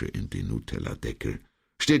etwas Asche in den Nutella-Deckel.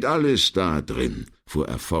 »Steht alles da drin«, fuhr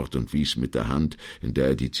er fort und wies mit der Hand, in der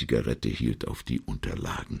er die Zigarette hielt, auf die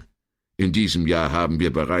Unterlagen. »In diesem Jahr haben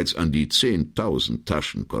wir bereits an die 10.000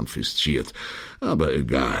 Taschen konfisziert. Aber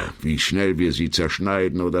egal, wie schnell wir sie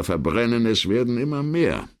zerschneiden oder verbrennen, es werden immer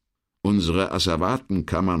mehr. Unsere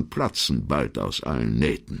Asservatenkammern platzen bald aus allen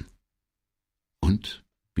Nähten.« »Und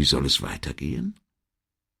wie soll es weitergehen?«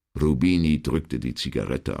 Rubini drückte die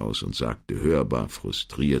Zigarette aus und sagte hörbar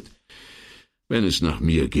frustriert, »Wenn es nach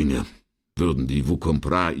mir ginge, würden die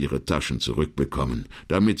Vukompra ihre Taschen zurückbekommen,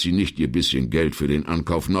 damit sie nicht ihr bisschen Geld für den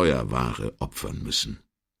Ankauf neuer Ware opfern müssen.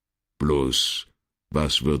 Bloß,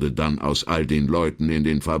 was würde dann aus all den Leuten in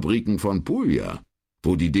den Fabriken von Puglia,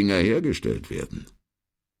 wo die Dinger hergestellt werden?«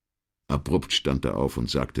 Abrupt stand er auf und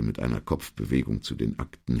sagte mit einer Kopfbewegung zu den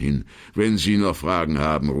Akten hin, »Wenn Sie noch Fragen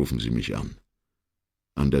haben, rufen Sie mich an.«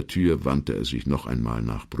 An der Tür wandte er sich noch einmal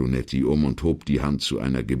nach Brunetti um und hob die Hand zu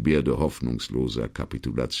einer Gebärde hoffnungsloser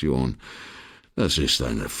Kapitulation. »Das ist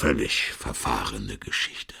eine völlig verfahrene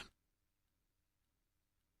Geschichte.«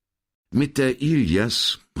 Mit der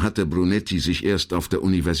Ilias hatte Brunetti sich erst auf der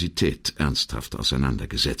Universität ernsthaft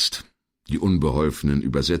auseinandergesetzt. Die unbeholfenen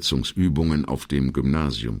Übersetzungsübungen auf dem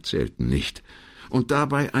Gymnasium zählten nicht, und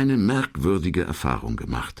dabei eine merkwürdige Erfahrung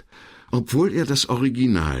gemacht. Obwohl er das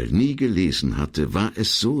Original nie gelesen hatte, war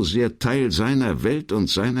es so sehr Teil seiner Welt und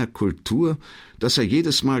seiner Kultur, dass er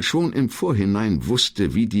jedes Mal schon im Vorhinein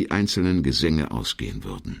wusste, wie die einzelnen Gesänge ausgehen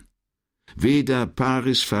würden. Weder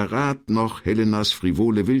Paris' Verrat noch Helenas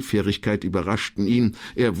frivole Willfährigkeit überraschten ihn.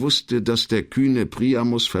 Er wusste, dass der kühne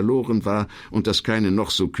Priamus verloren war und dass keine noch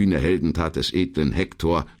so kühne Heldentat des edlen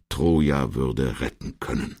Hektor Troja würde retten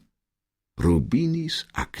können. Rubinis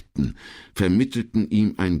Akten vermittelten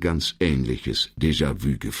ihm ein ganz ähnliches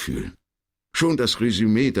Déjà-vu-Gefühl. Schon das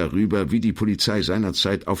Resümee darüber, wie die Polizei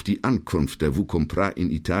seinerzeit auf die Ankunft der Vukompra in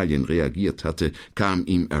Italien reagiert hatte, kam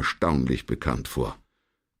ihm erstaunlich bekannt vor.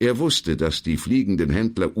 Er wusste, dass die fliegenden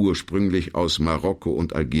Händler ursprünglich aus Marokko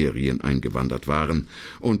und Algerien eingewandert waren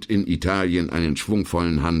und in Italien einen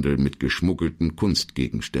schwungvollen Handel mit geschmuggelten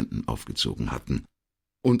Kunstgegenständen aufgezogen hatten.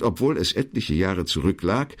 Und obwohl es etliche Jahre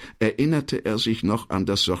zurücklag, erinnerte er sich noch an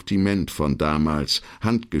das Sortiment von damals: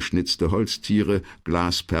 handgeschnitzte Holztiere,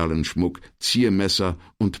 Glasperlenschmuck, Ziermesser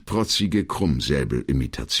und protzige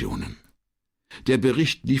Krummsäbelimitationen. Der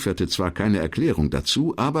Bericht lieferte zwar keine Erklärung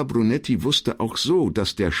dazu, aber Brunetti wusste auch so,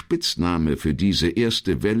 dass der Spitzname für diese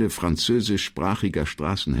erste Welle französischsprachiger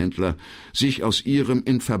Straßenhändler sich aus ihrem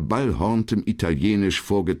in verballhorntem Italienisch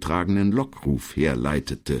vorgetragenen Lockruf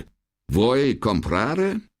herleitete: »Vuoi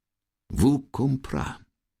comprare? Vukompra.«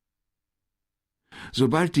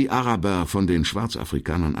 Sobald die Araber von den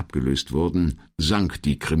Schwarzafrikanern abgelöst wurden, sank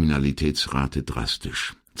die Kriminalitätsrate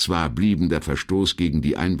drastisch. Zwar blieben der Verstoß gegen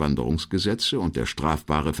die Einwanderungsgesetze und der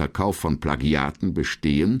strafbare Verkauf von Plagiaten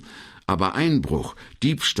bestehen, aber Einbruch,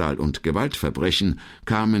 Diebstahl und Gewaltverbrechen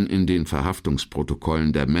kamen in den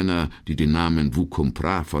Verhaftungsprotokollen der Männer, die den Namen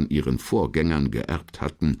Vukompra von ihren Vorgängern geerbt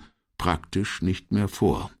hatten, praktisch nicht mehr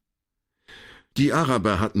vor. Die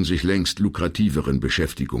Araber hatten sich längst lukrativeren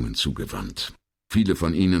Beschäftigungen zugewandt. Viele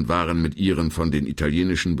von ihnen waren mit ihren von den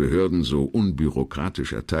italienischen Behörden so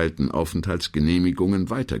unbürokratisch erteilten Aufenthaltsgenehmigungen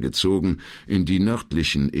weitergezogen in die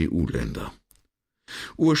nördlichen EU-Länder.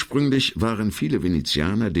 Ursprünglich waren viele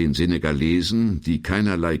Venezianer den Senegalesen, die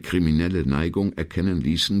keinerlei kriminelle Neigung erkennen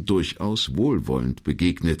ließen, durchaus wohlwollend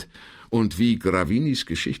begegnet, und wie Gravinis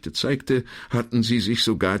Geschichte zeigte, hatten sie sich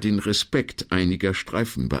sogar den Respekt einiger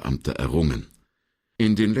Streifenbeamter errungen.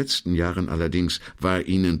 In den letzten Jahren allerdings war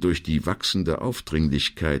ihnen durch die wachsende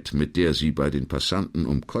Aufdringlichkeit, mit der sie bei den Passanten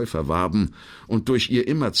um Käufer warben, und durch ihr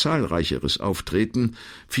immer zahlreicheres Auftreten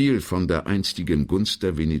viel von der einstigen Gunst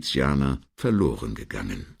der Venezianer verloren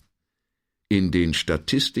gegangen. In den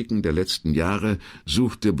Statistiken der letzten Jahre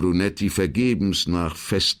suchte Brunetti vergebens nach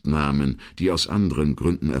Festnahmen, die aus anderen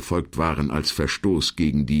Gründen erfolgt waren als Verstoß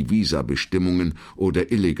gegen die Visabestimmungen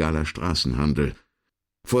oder illegaler Straßenhandel.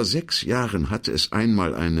 Vor 6 Jahren hatte es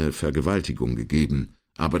einmal eine Vergewaltigung gegeben,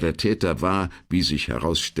 aber der Täter war, wie sich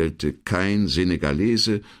herausstellte, kein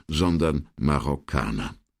Senegalese, sondern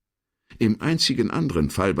Marokkaner. Im einzigen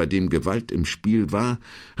anderen Fall, bei dem Gewalt im Spiel war,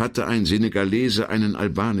 hatte ein Senegalese einen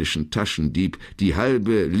albanischen Taschendieb die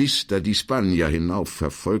halbe Lista di Spagna hinauf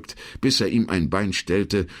verfolgt, bis er ihm ein Bein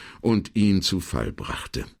stellte und ihn zu Fall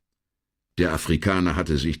brachte. Der Afrikaner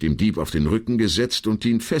hatte sich dem Dieb auf den Rücken gesetzt und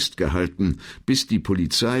ihn festgehalten, bis die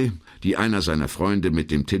Polizei, die einer seiner Freunde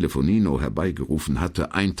mit dem Telefonino herbeigerufen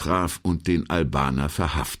hatte, eintraf und den Albaner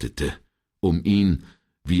verhaftete, um ihn,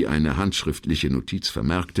 wie eine handschriftliche Notiz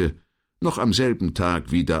vermerkte, noch am selben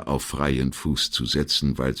Tag wieder auf freien Fuß zu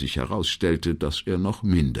setzen, weil sich herausstellte, dass er noch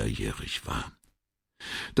minderjährig war.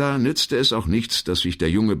 Da nützte es auch nichts, dass sich der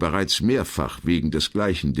Junge bereits mehrfach wegen des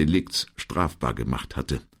gleichen Delikts strafbar gemacht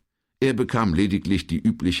hatte. Er bekam lediglich die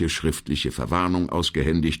übliche schriftliche Verwarnung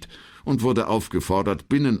ausgehändigt und wurde aufgefordert,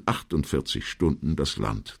 binnen 48 Stunden das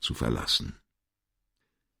Land zu verlassen.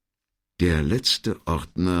 Der letzte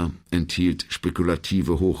Ordner enthielt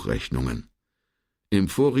spekulative Hochrechnungen. Im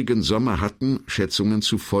vorigen Sommer hatten, Schätzungen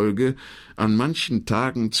zufolge, an manchen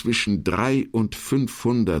Tagen zwischen 300 und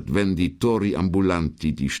 500 Venditori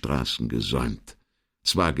ambulanti die Straßen gesäumt.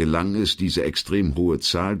 Zwar gelang es, diese extrem hohe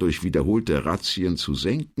Zahl durch wiederholte Razzien zu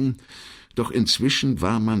senken, doch inzwischen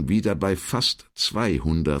war man wieder bei fast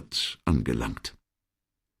 200 angelangt.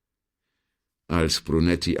 Als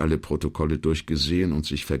Brunetti alle Protokolle durchgesehen und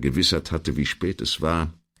sich vergewissert hatte, wie spät es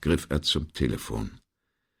war, griff er zum Telefon.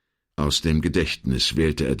 Aus dem Gedächtnis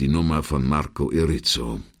wählte er die Nummer von Marco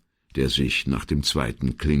Irizzo, der sich nach dem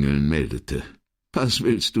zweiten Klingeln meldete. »Was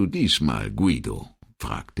willst du diesmal, Guido?«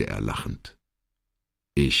 fragte er lachend.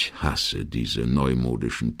 »Ich hasse diese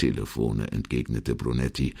neumodischen Telefone«, entgegnete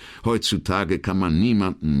Brunetti. »Heutzutage kann man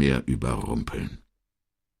niemanden mehr überrumpeln.«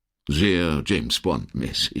 »Sehr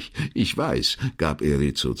James-Bond-mäßig, ich weiß«, gab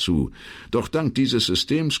Irizzo zu, »doch dank dieses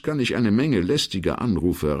Systems kann ich eine Menge lästiger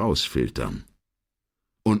Anrufe rausfiltern.«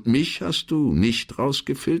 »Und mich hast du nicht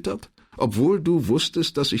rausgefiltert, obwohl du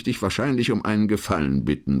wusstest, dass ich dich wahrscheinlich um einen Gefallen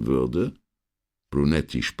bitten würde?«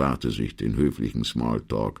 Brunetti sparte sich den höflichen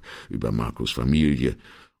Smalltalk über Marcos Familie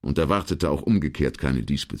und erwartete auch umgekehrt keine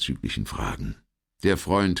diesbezüglichen Fragen. Der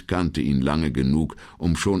Freund kannte ihn lange genug,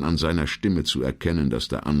 um schon an seiner Stimme zu erkennen, dass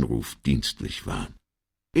der Anruf dienstlich war.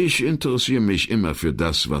 »Ich interessiere mich immer für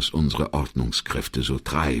das, was unsere Ordnungskräfte so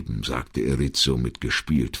treiben«, sagte Irizzo mit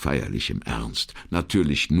gespielt feierlichem Ernst.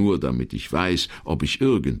 »Natürlich nur, damit ich weiß, ob ich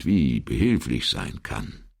irgendwie behilflich sein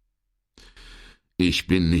kann.« »Ich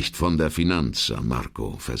bin nicht von der Finanza,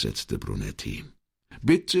 Marco«, versetzte Brunetti.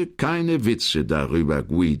 »Bitte keine Witze darüber,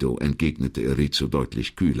 Guido«, entgegnete Irizzo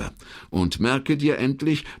deutlich kühler. »Und merke dir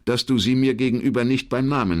endlich, dass du sie mir gegenüber nicht beim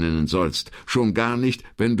Namen nennen sollst, schon gar nicht,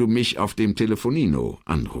 wenn du mich auf dem Telefonino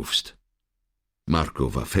anrufst.«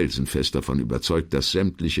 Marco war felsenfest davon überzeugt, dass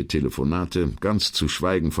sämtliche Telefonate, ganz zu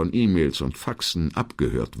schweigen von E-Mails und Faxen,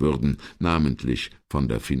 abgehört würden, namentlich von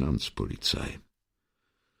der Finanzpolizei.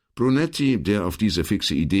 Brunetti, der auf diese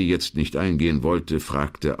fixe Idee jetzt nicht eingehen wollte,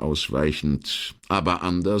 fragte ausweichend, »Aber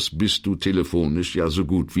anders bist du telefonisch ja so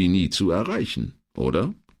gut wie nie zu erreichen,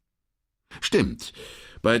 oder?« »Stimmt,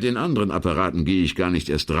 bei den anderen Apparaten gehe ich gar nicht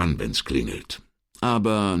erst ran, wenn's klingelt.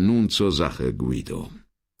 Aber nun zur Sache, Guido.«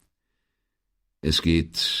 »Es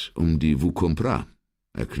geht um die Vucompra«,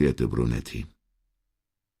 erklärte Brunetti.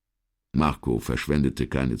 Marco verschwendete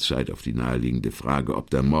keine Zeit auf die naheliegende Frage, ob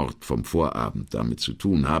der Mord vom Vorabend damit zu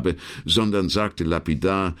tun habe, sondern sagte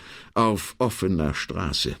lapidar, »auf offener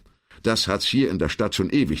Straße. Das hat's hier in der Stadt schon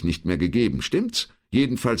ewig nicht mehr gegeben, stimmt's?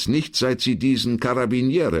 Jedenfalls nicht, seit sie diesen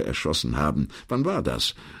Carabiniere erschossen haben. Wann war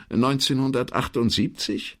das?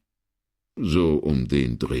 1978? »So um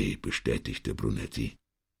den Dreh«, bestätigte Brunetti.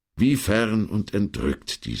 Wie fern und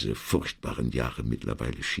entrückt diese furchtbaren Jahre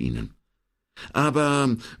mittlerweile schienen.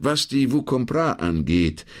 »Aber was die Vucompra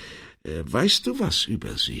angeht, weißt du was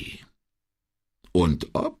über sie?« »Und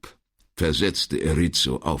ob?«, versetzte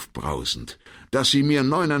Irizzo aufbrausend, »dass sie mir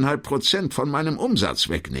 9,5% von meinem Umsatz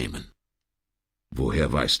wegnehmen.«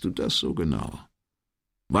 »Woher weißt du das so genau?«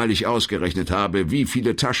 weil ich ausgerechnet habe, wie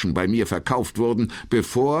viele Taschen bei mir verkauft wurden,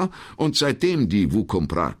 bevor und seitdem die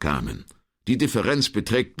Vucompra kamen. Die Differenz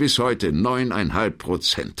beträgt bis heute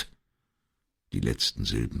 9,5%. Die letzten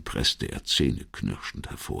Silben presste er zähneknirschend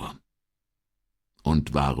hervor.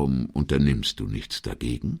 »Und warum unternimmst du nichts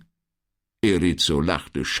dagegen?« Erizzo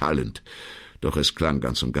lachte schallend, doch es klang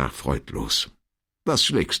ganz und gar freudlos. »Was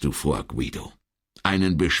schlägst du vor, Guido?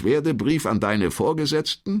 Einen Beschwerdebrief an deine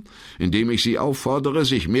Vorgesetzten, in dem ich sie auffordere,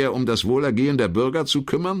 sich mehr um das Wohlergehen der Bürger zu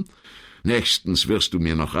kümmern? Nächstens wirst du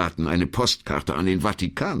mir noch raten, eine Postkarte an den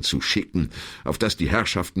Vatikan zu schicken, auf dass die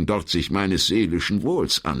Herrschaften dort sich meines seelischen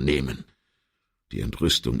Wohls annehmen.« Die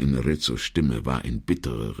Entrüstung in Erizzos Stimme war in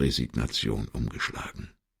bittere Resignation umgeschlagen.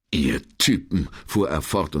 »Ihr Typen«, fuhr er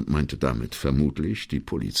fort und meinte damit vermutlich die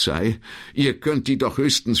Polizei, »ihr könnt die doch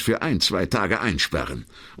höchstens für 1-2 Tage einsperren,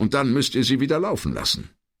 und dann müsst ihr sie wieder laufen lassen.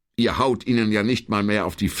 Ihr haut ihnen ja nicht mal mehr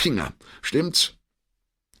auf die Finger, stimmt's?«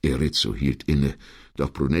 Erizzo hielt inne,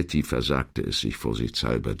 doch Brunetti versagte es sich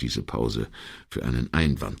vorsichtshalber, diese Pause für einen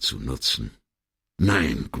Einwand zu nutzen.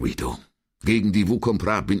 »Nein, Guido, gegen die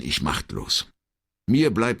Vucompra bin ich machtlos.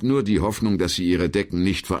 Mir bleibt nur die Hoffnung, dass sie ihre Decken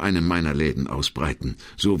nicht vor einem meiner Läden ausbreiten,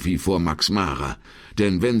 so wie vor Max Mara,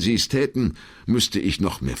 denn wenn sie's täten, müsste ich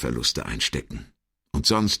noch mehr Verluste einstecken. Und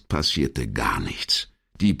sonst passierte gar nichts.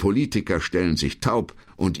 Die Politiker stellen sich taub,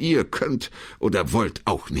 und ihr könnt oder wollt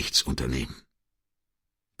auch nichts unternehmen.«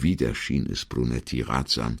 Wieder schien es Brunetti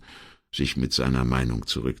ratsam, sich mit seiner Meinung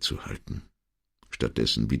zurückzuhalten.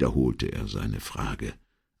 Stattdessen wiederholte er seine Frage.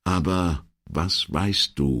 »Aber was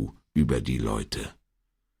weißt du über die Leute?«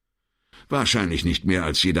 »Wahrscheinlich nicht mehr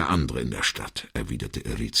als jeder andere in der Stadt«, erwiderte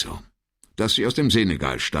Erizzo. »Dass sie aus dem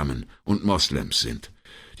Senegal stammen und Moslems sind.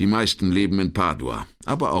 Die meisten leben in Padua,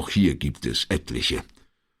 aber auch hier gibt es etliche.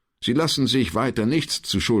 Sie lassen sich weiter nichts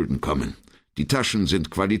zu Schulden kommen. Die Taschen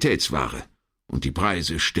sind Qualitätsware und die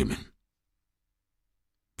Preise stimmen.«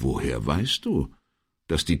 »Woher weißt du,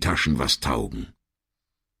 dass die Taschen was taugen?«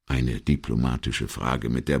 Eine diplomatische Frage,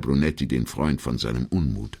 mit der Brunetti den Freund von seinem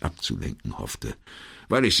Unmut abzulenken hoffte.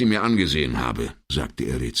 »Weil ich sie mir angesehen habe«, sagte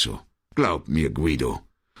Erizzo. »Glaub mir, Guido,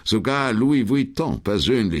 sogar Louis Vuitton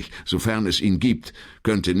persönlich, sofern es ihn gibt,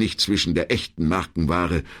 könnte nicht zwischen der echten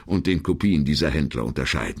Markenware und den Kopien dieser Händler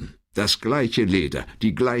unterscheiden. Das gleiche Leder,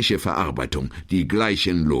 die gleiche Verarbeitung, die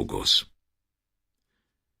gleichen Logos.«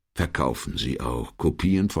 »Verkaufen Sie auch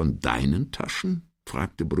Kopien von deinen Taschen?«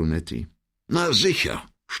 fragte Brunetti. »Na sicher«,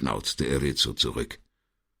 schnauzte Erizzo zurück.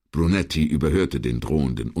 Brunetti überhörte den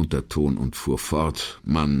drohenden Unterton und fuhr fort.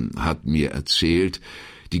 »Man hat mir erzählt,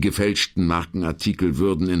 die gefälschten Markenartikel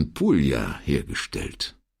würden in Puglia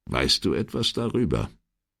hergestellt. Weißt du etwas darüber?«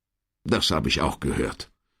 »Das habe ich auch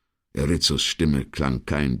gehört.« Erizzos Stimme klang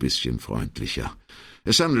kein bisschen freundlicher.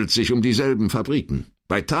 »Es handelt sich um dieselben Fabriken.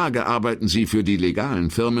 Bei Tage arbeiten sie für die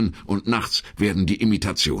legalen Firmen und nachts werden die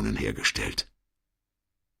Imitationen hergestellt.«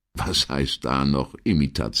 »Was heißt da noch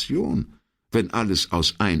Imitation, wenn alles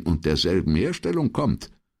aus ein und derselben Herstellung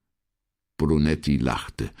kommt?« Brunetti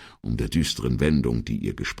lachte, um der düsteren Wendung, die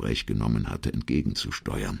ihr Gespräch genommen hatte,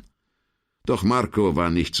 entgegenzusteuern. Doch Marco war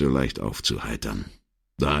nicht so leicht aufzuheitern.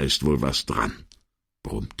 »Da ist wohl was dran«,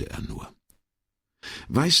 brummte er nur.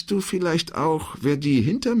 »Weißt du vielleicht auch, wer die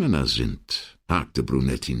Hintermänner sind?« hakte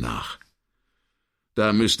Brunetti nach.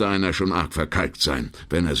 »Da müsste einer schon arg verkalkt sein,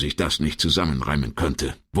 wenn er sich das nicht zusammenreimen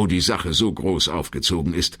könnte, wo die Sache so groß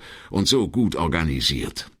aufgezogen ist und so gut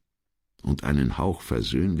organisiert.« Und einen Hauch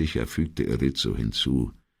versöhnlicher fügte Erizzo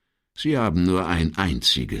hinzu, »Sie haben nur ein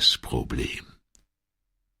einziges Problem.«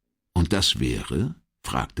 »Und das wäre?«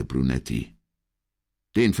 fragte Brunetti.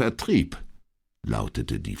 »Den Vertrieb«,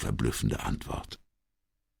 lautete die verblüffende Antwort.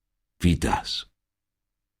 »Wie das?«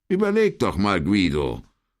 »Überleg doch mal, Guido.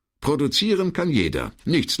 Produzieren kann jeder,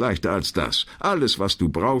 nichts leichter als das. Alles, was du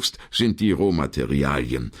brauchst, sind die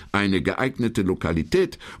Rohmaterialien, eine geeignete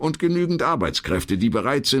Lokalität und genügend Arbeitskräfte, die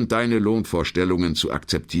bereit sind, deine Lohnvorstellungen zu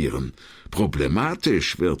akzeptieren.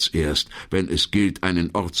 Problematisch wird's erst, wenn es gilt,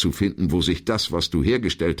 einen Ort zu finden, wo sich das, was du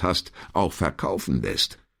hergestellt hast, auch verkaufen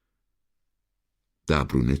lässt.« Da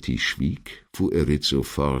Brunetti schwieg, fuhr Erizzo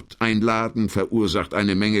fort. »Ein Laden verursacht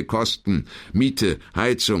eine Menge Kosten. Miete,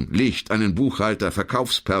 Heizung, Licht, einen Buchhalter,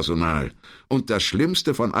 Verkaufspersonal. Und das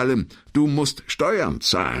Schlimmste von allem, du musst Steuern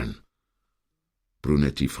zahlen.«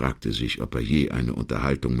 Brunetti fragte sich, ob er je eine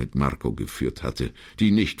Unterhaltung mit Marco geführt hatte,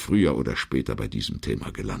 die nicht früher oder später bei diesem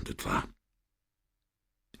Thema gelandet war.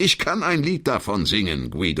 »Ich kann ein Lied davon singen,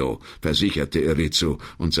 Guido«, versicherte Erizzo,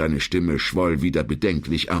 und seine Stimme schwoll wieder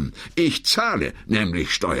bedenklich an. »Ich zahle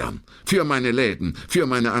nämlich Steuern. Für meine Läden, für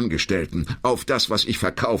meine Angestellten, auf das, was ich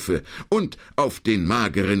verkaufe und auf den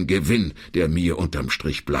mageren Gewinn, der mir unterm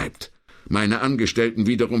Strich bleibt. Meine Angestellten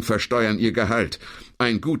wiederum versteuern ihr Gehalt.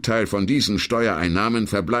 Ein Gutteil von diesen Steuereinnahmen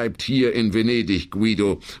verbleibt hier in Venedig,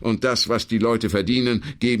 Guido, und das, was die Leute verdienen,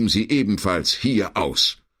 geben sie ebenfalls hier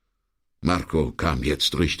aus.« Marco kam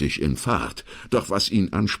jetzt richtig in Fahrt, doch was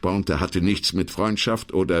ihn anspornte, hatte nichts mit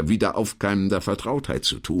Freundschaft oder wiederaufkeimender Vertrautheit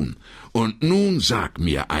zu tun. »Und nun sag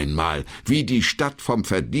mir einmal, wie die Stadt vom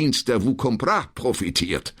Verdienst der Vucomprat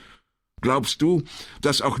profitiert. Glaubst du,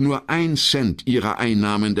 dass auch nur 1 Cent ihrer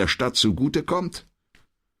Einnahmen der Stadt zugute kommt?«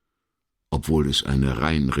 Obwohl es eine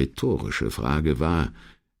rein rhetorische Frage war,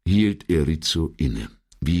 hielt Erizzo inne,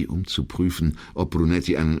 wie um zu prüfen, ob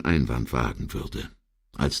Brunetti einen Einwand wagen würde.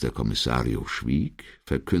 Als der Kommissario schwieg,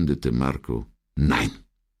 verkündete Marco: »Nein,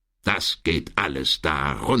 das geht alles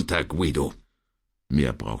da runter, Guido.«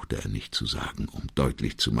 Mehr brauchte er nicht zu sagen, um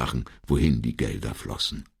deutlich zu machen, wohin die Gelder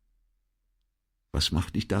flossen. »Was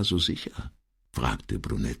macht dich da so sicher?« fragte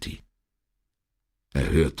Brunetti.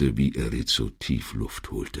 Er hörte, wie Erizzo tief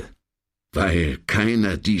Luft holte. »Weil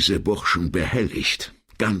keiner diese Burschen behelligt.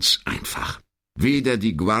 Ganz einfach. Weder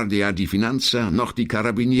die Guardia di Finanza noch die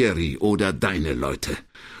Carabinieri oder deine Leute.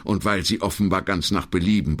 Und weil sie offenbar ganz nach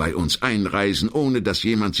Belieben bei uns einreisen, ohne dass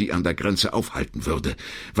jemand sie an der Grenze aufhalten würde.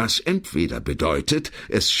 Was entweder bedeutet,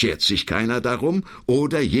 es schert sich keiner darum,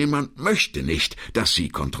 oder jemand möchte nicht, dass sie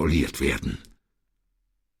kontrolliert werden.«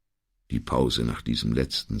 Die Pause nach diesem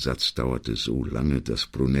letzten Satz dauerte so lange, dass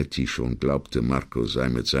Brunetti schon glaubte, Marco sei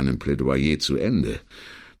mit seinem Plädoyer zu Ende.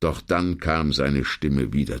 Doch dann kam seine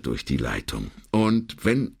Stimme wieder durch die Leitung. »Und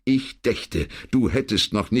wenn ich dächte, du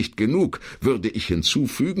hättest noch nicht genug, würde ich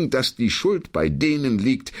hinzufügen, dass die Schuld bei denen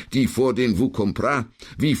liegt, die vor den Vucomprat,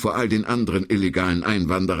 wie vor all den anderen illegalen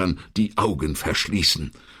Einwanderern, die Augen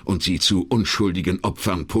verschließen und sie zu unschuldigen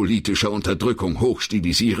Opfern politischer Unterdrückung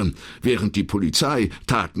hochstilisieren, während die Polizei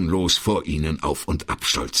tatenlos vor ihnen auf und ab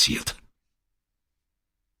stolziert.«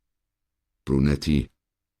 Brunetti,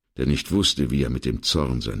 der nicht wusste, wie er mit dem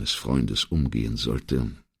Zorn seines Freundes umgehen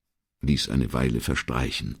sollte, ließ eine Weile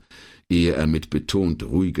verstreichen, ehe er mit betont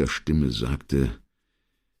ruhiger Stimme sagte: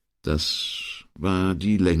 »Das war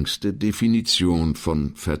die längste Definition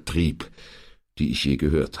von Vertrieb, die ich je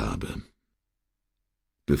gehört habe.«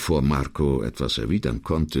 Bevor Marco etwas erwidern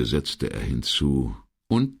konnte, setzte er hinzu: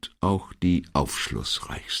 »Und auch die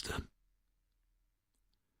aufschlussreichste.«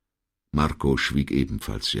 Marco schwieg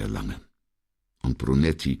ebenfalls sehr lange. Und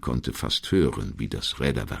Brunetti konnte fast hören, wie das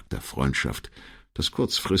Räderwerk der Freundschaft, das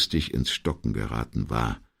kurzfristig ins Stocken geraten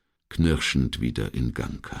war, knirschend wieder in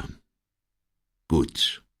Gang kam.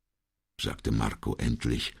 »Gut«, sagte Marco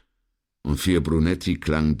endlich, und für Brunetti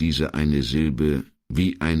klang diese eine Silbe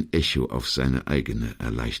wie ein Echo auf seine eigene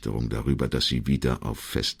Erleichterung darüber, dass sie wieder auf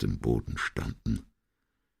festem Boden standen.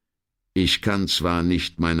 »Ich kann zwar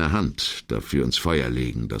nicht meine Hand dafür ins Feuer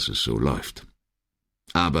legen, dass es so läuft,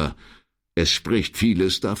 aber es spricht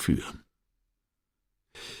vieles dafür.«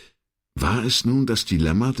 War es nun das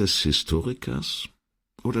Dilemma des Historikers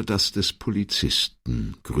oder das des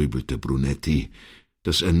Polizisten, grübelte Brunetti,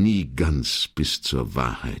 dass er nie ganz bis zur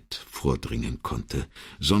Wahrheit vordringen konnte,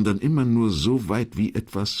 sondern immer nur so weit, wie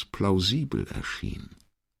etwas plausibel erschien.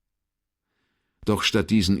 Doch statt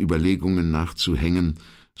diesen Überlegungen nachzuhängen,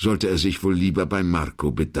 sollte er sich wohl lieber bei Marco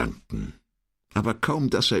bedanken. Aber kaum,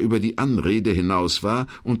 dass er über die Anrede hinaus war,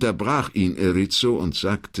 unterbrach ihn Erizzo und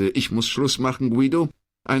sagte: »Ich muss Schluss machen, Guido.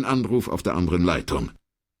 Ein Anruf auf der anderen Leitung.«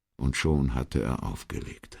 Und schon hatte er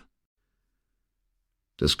aufgelegt.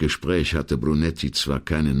 Das Gespräch hatte Brunetti zwar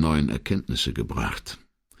keine neuen Erkenntnisse gebracht,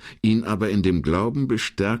 ihn aber in dem Glauben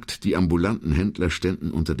bestärkt, die ambulanten Händler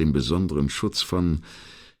ständen unter dem besonderen Schutz von...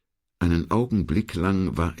 Einen Augenblick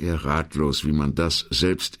lang war er ratlos, wie man das,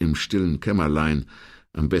 selbst im stillen Kämmerlein,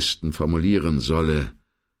 am besten formulieren solle: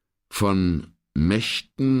 von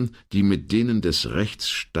Mächten, die mit denen des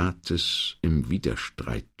Rechtsstaates im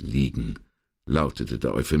Widerstreit liegen, lautete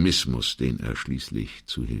der Euphemismus, den er schließlich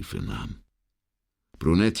zu Hilfe nahm.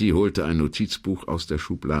 Brunetti holte ein Notizbuch aus der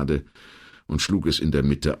Schublade und schlug es in der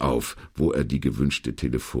Mitte auf, wo er die gewünschte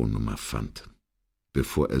Telefonnummer fand.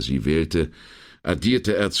 Bevor er sie wählte,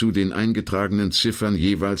 addierte er zu den eingetragenen Ziffern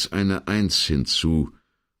jeweils eine 1 hinzu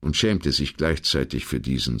und schämte sich gleichzeitig für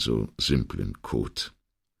diesen so simplen Code.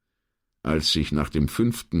 Als sich nach dem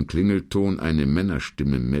 5. Klingelton eine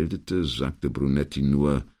Männerstimme meldete, sagte Brunetti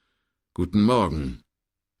nur: »Guten Morgen.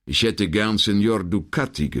 Ich hätte gern Signor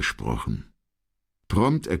Ducati gesprochen.«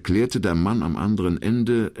 Prompt erklärte der Mann am anderen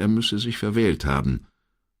Ende, er müsse sich verwählt haben,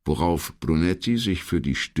 worauf Brunetti sich für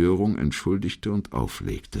die Störung entschuldigte und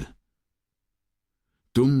auflegte.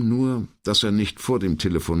 Dumm nur, dass er nicht vor dem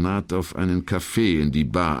Telefonat auf einen Kaffee in die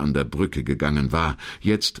Bar an der Brücke gegangen war.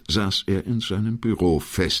 Jetzt saß er in seinem Büro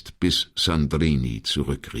fest, bis Sandrini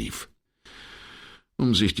zurückrief.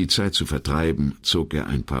 Um sich die Zeit zu vertreiben, zog er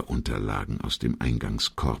ein paar Unterlagen aus dem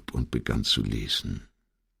Eingangskorb und begann zu lesen.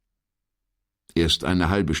 Erst eine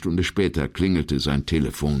halbe Stunde später klingelte sein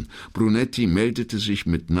Telefon. Brunetti meldete sich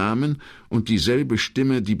mit Namen, und dieselbe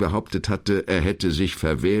Stimme, die behauptet hatte, er hätte sich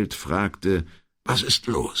verwählt, fragte: »Was ist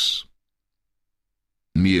los?«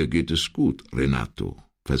 »Mir geht es gut, Renato«,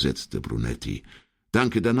 versetzte Brunetti.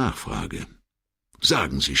 »Danke der Nachfrage.«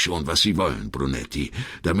 »Sagen Sie schon, was Sie wollen, Brunetti,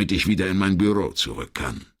 damit ich wieder in mein Büro zurück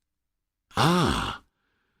kann.« »Ah,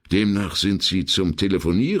 demnach sind Sie zum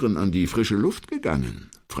Telefonieren an die frische Luft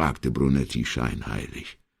gegangen?« fragte Brunetti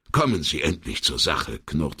scheinheilig. »Kommen Sie endlich zur Sache«,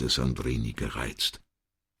 knurrte Sandrini gereizt.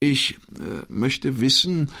 »Ich möchte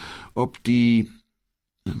wissen, ob die,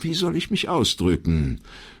 wie soll ich mich ausdrücken,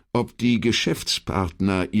 ob die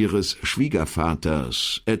Geschäftspartner Ihres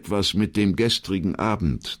Schwiegervaters etwas mit dem gestrigen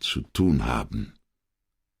Abend zu tun haben.«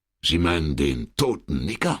 »Sie meinen den toten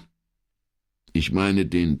Nicker?« »Ich meine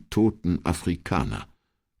den toten Afrikaner«,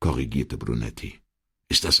 korrigierte Brunetti.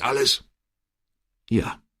 »Ist das alles?«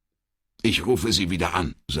 »Ja.« »Ich rufe Sie wieder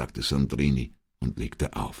an«, sagte Sandrini und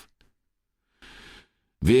legte auf.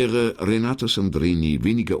 Wäre Renato Sandrini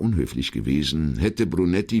weniger unhöflich gewesen, hätte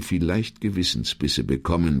Brunetti vielleicht Gewissensbisse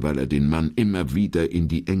bekommen, weil er den Mann immer wieder in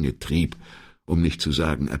die Enge trieb, um nicht zu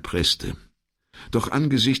sagen erpresste. Doch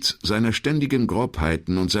angesichts seiner ständigen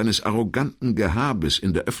Grobheiten und seines arroganten Gehabes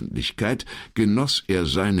in der Öffentlichkeit genoss er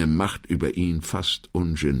seine Macht über ihn fast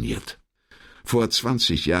ungeniert. Vor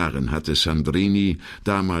 20 Jahren hatte Sandrini,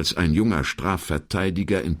 damals ein junger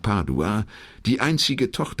Strafverteidiger in Padua, die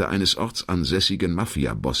einzige Tochter eines ortsansässigen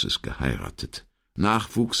Mafiabosses geheiratet.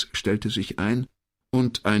 Nachwuchs stellte sich ein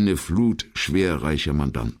und eine Flut schwerreicher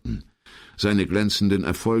Mandanten. Seine glänzenden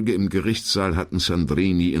Erfolge im Gerichtssaal hatten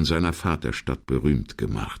Sandrini in seiner Vaterstadt berühmt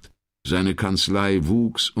gemacht. Seine Kanzlei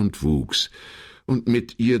wuchs, und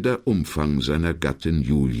mit ihr der Umfang seiner Gattin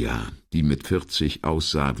Julia, die mit 40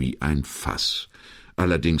 aussah wie ein Fass,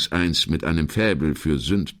 allerdings eins mit einem Faible für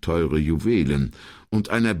sündteure Juwelen und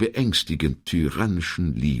einer beängstigend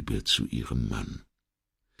tyrannischen Liebe zu ihrem Mann.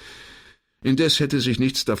 Indes hätte sich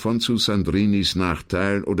nichts davon zu Sandrinis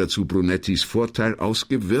Nachteil oder zu Brunettis Vorteil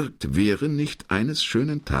ausgewirkt, wäre nicht eines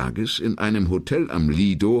schönen Tages in einem Hotel am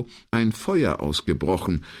Lido ein Feuer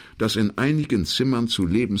ausgebrochen, das in einigen Zimmern zu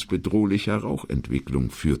lebensbedrohlicher Rauchentwicklung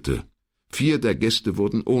führte. 4 der Gäste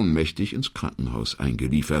wurden ohnmächtig ins Krankenhaus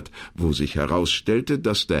eingeliefert, wo sich herausstellte,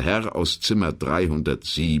 dass der Herr aus Zimmer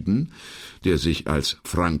 307, der sich als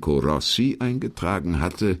Franco Rossi eingetragen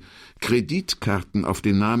hatte, Kreditkarten auf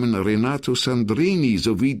den Namen Renato Sandrini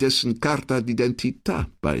sowie dessen Carta d'identità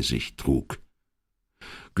bei sich trug.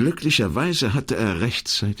 Glücklicherweise hatte er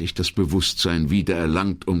rechtzeitig das Bewusstsein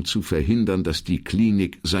wiedererlangt, um zu verhindern, dass die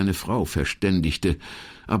Klinik seine Frau verständigte,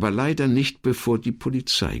 aber leider nicht, bevor die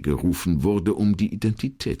Polizei gerufen wurde, um die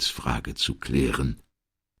Identitätsfrage zu klären.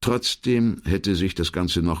 Trotzdem hätte sich das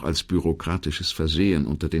Ganze noch als bürokratisches Versehen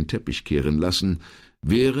unter den Teppich kehren lassen,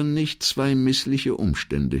 wären nicht 2 missliche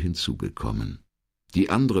Umstände hinzugekommen. Die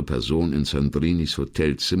andere Person in Sandrinis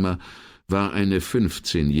Hotelzimmer war eine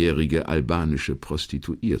 15-jährige albanische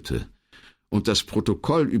Prostituierte, und das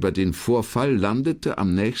Protokoll über den Vorfall landete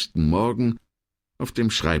am nächsten Morgen auf dem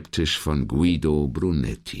Schreibtisch von Guido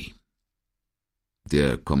Brunetti.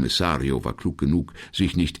 Der Kommissario war klug genug,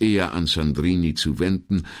 sich nicht eher an Sandrini zu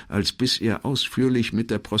wenden, als bis er ausführlich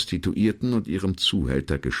mit der Prostituierten und ihrem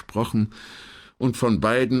Zuhälter gesprochen und von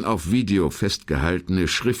beiden auf Video festgehaltene,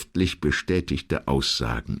 schriftlich bestätigte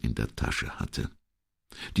Aussagen in der Tasche hatte,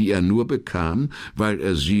 die er nur bekam, weil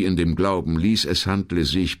er sie in dem Glauben ließ, es handle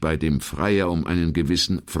sich bei dem Freier um einen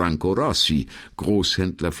gewissen Franco Rossi,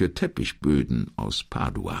 Großhändler für Teppichböden aus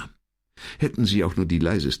Padua. Hätten sie auch nur die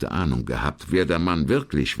leiseste Ahnung gehabt, wer der Mann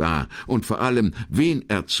wirklich war und vor allem, wen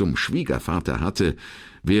er zum Schwiegervater hatte,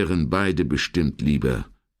 wären beide bestimmt lieber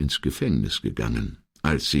ins Gefängnis gegangen,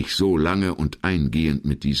 als sich so lange und eingehend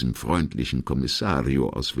mit diesem freundlichen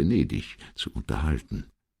Kommissario aus Venedig zu unterhalten.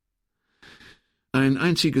 Ein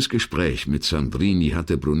einziges Gespräch mit Sandrini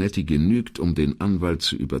hatte Brunetti genügt, um den Anwalt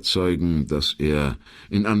zu überzeugen, dass er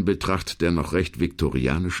in Anbetracht der noch recht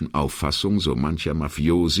viktorianischen Auffassung so mancher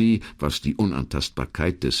Mafiosi, was die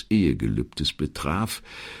Unantastbarkeit des Ehegelübdes betraf,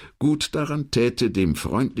 gut daran täte, dem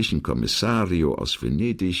freundlichen Kommissario aus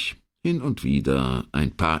Venedig hin und wieder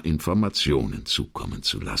ein paar Informationen zukommen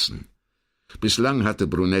zu lassen. Bislang hatte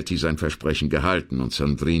Brunetti sein Versprechen gehalten und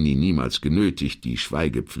Sandrini niemals genötigt, die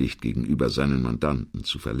Schweigepflicht gegenüber seinen Mandanten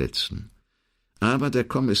zu verletzen. Aber der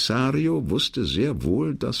Kommissario wusste sehr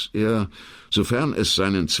wohl, dass er, sofern es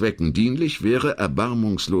seinen Zwecken dienlich wäre,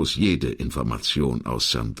 erbarmungslos jede Information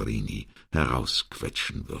aus Sandrini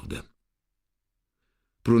herausquetschen würde.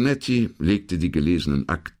 Brunetti legte die gelesenen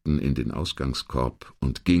Akten in den Ausgangskorb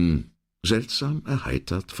und ging, seltsam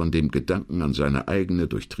erheitert von dem Gedanken an seine eigene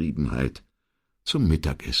Durchtriebenheit, zum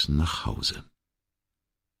Mittagessen nach Hause.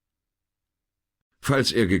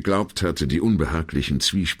 Falls er geglaubt hatte, die unbehaglichen,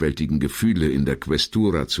 zwiespältigen Gefühle in der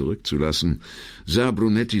Questura zurückzulassen, sah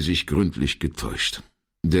Brunetti sich gründlich getäuscht,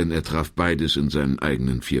 denn er traf beides in seinen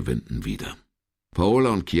eigenen vier Wänden wieder. Paola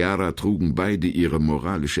und Chiara trugen beide ihre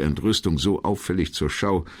moralische Entrüstung so auffällig zur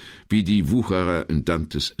Schau, wie die Wucherer in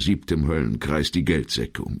Dantes 7. Höllenkreis die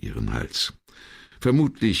Geldsäcke um ihren Hals.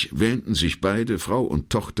 Vermutlich wähnten sich beide, Frau und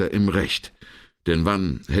Tochter, im Recht, denn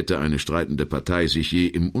wann hätte eine streitende Partei sich je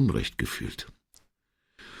im Unrecht gefühlt?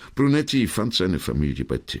 Brunetti fand seine Familie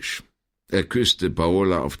bei Tisch. Er küsste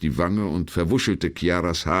Paola auf die Wange und verwuschelte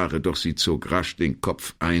Chiaras Haare, doch sie zog rasch den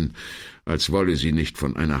Kopf ein, als wolle sie nicht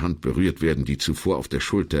von einer Hand berührt werden, die zuvor auf der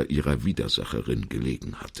Schulter ihrer Widersacherin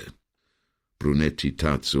gelegen hatte. Brunetti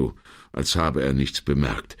tat so, als habe er nichts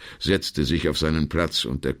bemerkt, setzte sich auf seinen Platz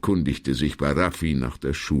und erkundigte sich bei Raffi nach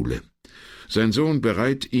der Schule. Sein Sohn,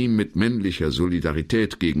 bereit, ihm mit männlicher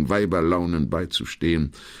Solidarität gegen Weiberlaunen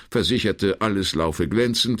beizustehen, versicherte, alles laufe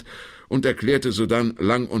glänzend und erklärte sodann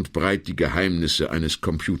lang und breit die Geheimnisse eines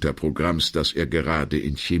Computerprogramms, das er gerade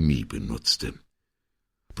in Chemie benutzte.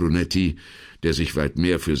 Brunetti, der sich weit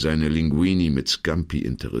mehr für seine Linguini mit Scampi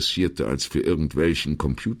interessierte als für irgendwelchen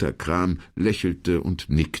Computerkram, lächelte und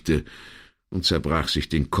nickte und zerbrach sich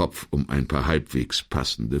den Kopf, um ein paar halbwegs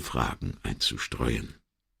passende Fragen einzustreuen.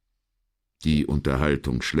 Die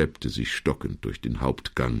Unterhaltung schleppte sich stockend durch den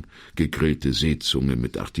Hauptgang, gegrillte Seezunge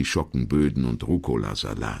mit Artischockenböden und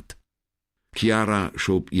Rucola-Salat. Chiara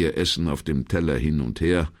schob ihr Essen auf dem Teller hin und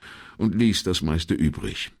her und ließ das meiste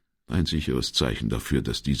übrig, ein sicheres Zeichen dafür,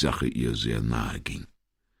 dass die Sache ihr sehr nahe ging.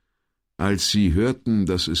 Als sie hörten,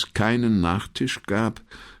 dass es keinen Nachtisch gab,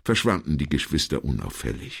 verschwanden die Geschwister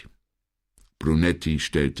unauffällig. Brunetti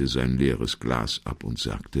stellte sein leeres Glas ab und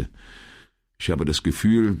sagte, »Ich habe das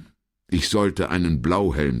Gefühl, ich sollte einen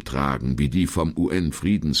Blauhelm tragen, wie die vom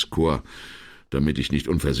UN-Friedenskorps, damit ich nicht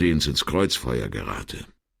unversehens ins Kreuzfeuer gerate.«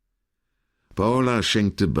 Paola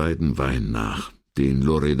schenkte beiden Wein nach, den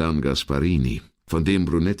Loredan Gasparini, von dem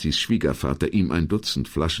Brunettis Schwiegervater ihm 1 Dutzend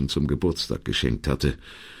Flaschen zum Geburtstag geschenkt hatte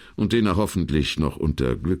und den er hoffentlich noch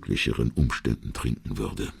unter glücklicheren Umständen trinken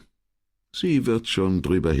würde. »Sie wird schon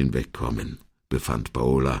drüber hinwegkommen«, befand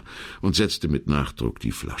Paola und setzte mit Nachdruck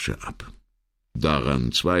die Flasche ab.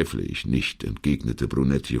 »Daran zweifle ich nicht«, entgegnete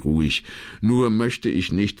Brunetti ruhig, »nur möchte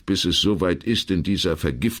ich nicht, bis es soweit ist, in dieser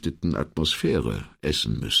vergifteten Atmosphäre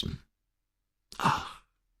essen müssen.« »Ach,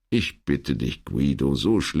 ich bitte dich, Guido,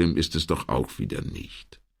 so schlimm ist es doch auch wieder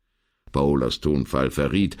nicht.« Paolas Tonfall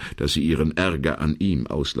verriet, dass sie ihren Ärger an ihm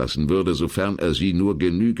auslassen würde, sofern er sie nur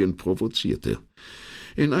genügend provozierte.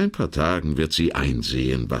 In ein paar Tagen wird sie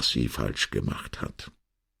einsehen, was sie falsch gemacht hat.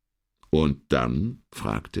 »Und dann?«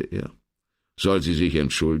 fragte er. »Soll sie sich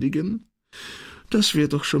entschuldigen?« »Das wäre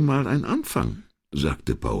doch schon mal ein Anfang«,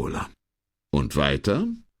 sagte Paola. »Und weiter?«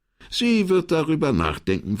 »Sie wird darüber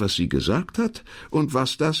nachdenken, was sie gesagt hat und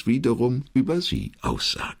was das wiederum über sie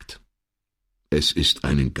aussagt.« »Es ist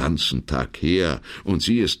einen ganzen Tag her, und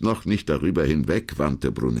sie ist noch nicht darüber hinweg«,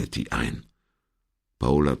 wandte Brunetti ein.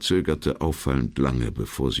 Paola zögerte auffallend lange,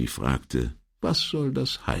 bevor sie fragte, was soll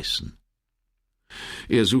das heißen?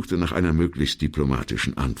 Er suchte nach einer möglichst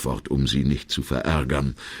diplomatischen Antwort, um sie nicht zu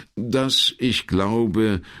verärgern. »Dass ich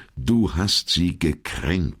glaube, du hast sie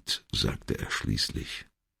gekränkt«, sagte er schließlich.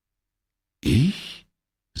 »Ich?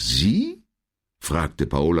 Sie?« fragte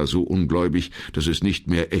Paola so ungläubig, dass es nicht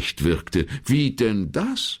mehr echt wirkte. »Wie denn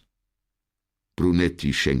das?«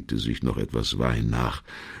 Brunetti schenkte sich noch etwas Wein nach,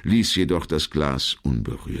 ließ jedoch das Glas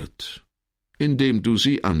unberührt. »Indem du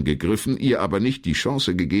sie angegriffen, ihr aber nicht die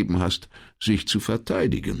Chance gegeben hast, sich zu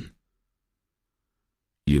verteidigen.«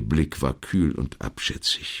 Ihr Blick war kühl und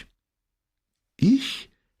abschätzig. »Ich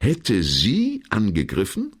hätte sie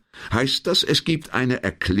angegriffen? Heißt das, es gibt eine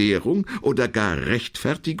Erklärung oder gar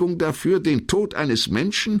Rechtfertigung dafür, den Tod eines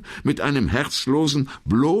Menschen mit einem Herzlosen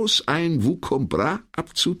bloß ein Vucombras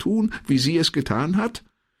abzutun, wie sie es getan hat?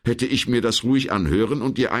 Hätte ich mir das ruhig anhören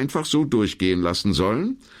und ihr einfach so durchgehen lassen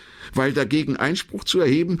sollen? Weil dagegen Einspruch zu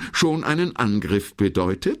erheben schon einen Angriff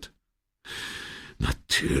bedeutet?«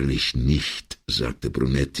 »Natürlich nicht«, sagte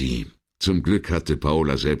Brunetti. Zum Glück hatte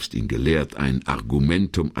Paola selbst ihn gelehrt, ein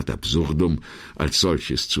Argumentum ad absurdum als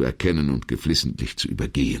solches zu erkennen und geflissentlich zu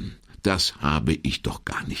übergehen. »Das habe ich doch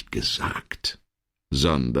gar nicht gesagt.«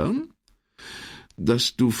 »Sondern?«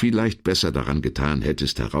 »Dass du vielleicht besser daran getan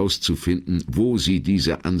hättest, herauszufinden, wo sie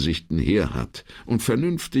diese Ansichten her hat und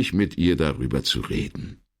vernünftig mit ihr darüber zu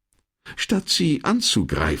reden. Statt sie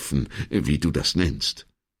anzugreifen, wie du das nennst.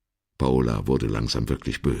 Paola wurde langsam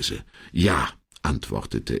wirklich böse. »Ja«,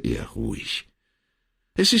 antwortete er ruhig.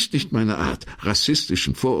 »Es ist nicht meine Art,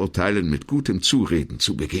 rassistischen Vorurteilen mit gutem Zureden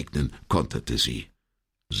zu begegnen«, konterte sie.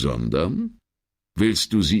 »Sondern?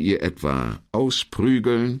 Willst du sie ihr etwa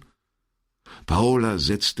ausprügeln?« Paola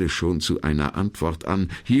setzte schon zu einer Antwort an,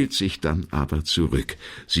 hielt sich dann aber zurück.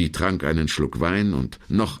 Sie trank einen Schluck Wein und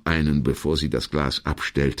noch einen, bevor sie das Glas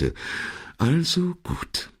abstellte. »Also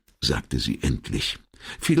gut«, sagte sie endlich.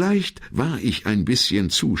 »Vielleicht war ich ein bisschen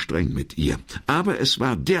zu streng mit ihr, aber es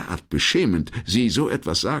war derart beschämend, sie so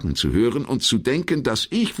etwas sagen zu hören und zu denken, dass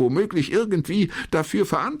ich womöglich irgendwie dafür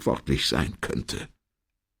verantwortlich sein könnte.«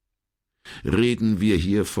 »Reden wir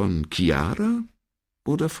hier von Chiara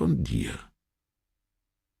oder von dir?«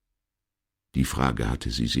 Die Frage hatte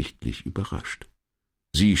sie sichtlich überrascht.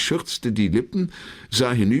 Sie schürzte die Lippen,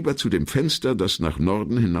 sah hinüber zu dem Fenster, das nach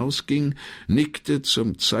Norden hinausging, nickte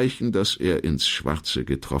zum Zeichen, dass er ins Schwarze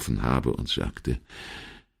getroffen habe, und sagte,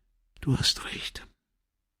 »Du hast recht.«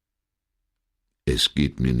 »Es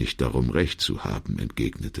geht mir nicht darum, Recht zu haben«,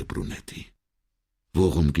 entgegnete Brunetti.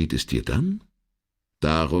 »Worum geht es dir dann?«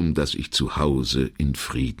 »Darum, dass ich zu Hause in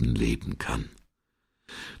Frieden leben kann.«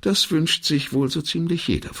 »Das wünscht sich wohl so ziemlich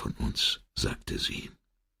jeder von uns«, sagte sie.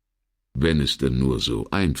 »Wenn es denn nur so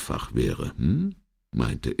einfach wäre,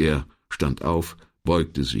 meinte er, stand auf,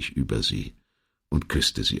 beugte sich über sie und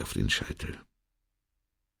küsste sie auf den Scheitel.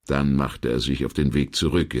 Dann machte er sich auf den Weg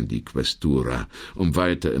zurück in die Questura, um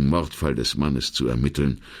weiter im Mordfall des Mannes zu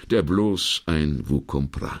ermitteln, der bloß ein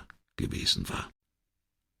Vucompra gewesen war.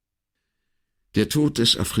 Der Tod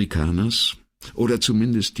des Afrikaners, oder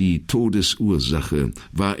zumindest die Todesursache,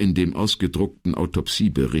 war in dem ausgedruckten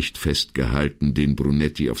Autopsiebericht festgehalten, den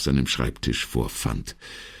Brunetti auf seinem Schreibtisch vorfand.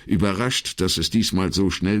 Überrascht, dass es diesmal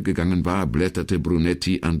so schnell gegangen war, blätterte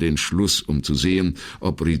Brunetti an den Schluss, um zu sehen,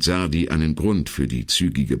 ob Rizzardi einen Grund für die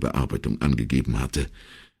zügige Bearbeitung angegeben hatte.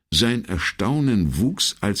 Sein Erstaunen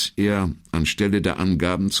wuchs, als er anstelle der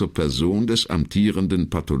Angaben zur Person des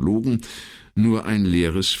amtierenden Pathologen nur ein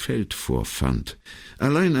leeres Feld vorfand.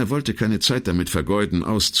 Allein er wollte keine Zeit damit vergeuden,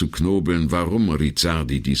 auszuknobeln, warum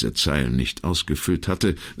Rizzardi diese Zeilen nicht ausgefüllt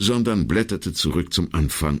hatte, sondern blätterte zurück zum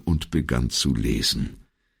Anfang und begann zu lesen.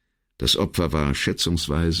 Das Opfer war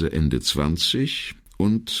schätzungsweise Ende 20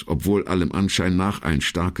 und, obwohl allem Anschein nach, ein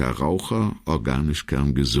starker Raucher, organisch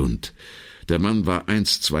kerngesund. Der Mann war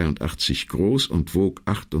 1,82 groß und wog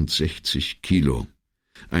 68 Kilo.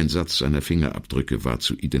 Ein Satz seiner Fingerabdrücke war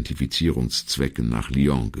zu Identifizierungszwecken nach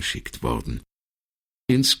Lyon geschickt worden.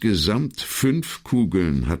 Insgesamt 5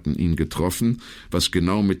 Kugeln hatten ihn getroffen, was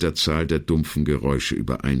genau mit der Zahl der dumpfen Geräusche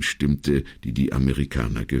übereinstimmte, die die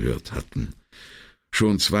Amerikaner gehört hatten.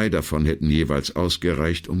 Schon 2 davon hätten jeweils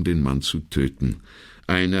ausgereicht, um den Mann zu töten.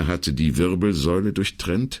 Eine hatte die Wirbelsäule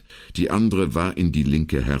durchtrennt, die andere war in die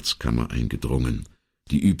linke Herzkammer eingedrungen.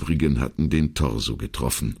 Die übrigen hatten den Torso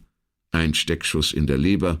getroffen. 1 Steckschuss in der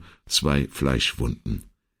Leber, 2 Fleischwunden.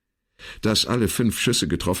 Dass alle 5 Schüsse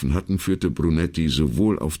getroffen hatten, führte Brunetti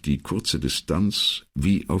sowohl auf die kurze Distanz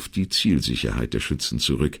wie auf die Zielsicherheit der Schützen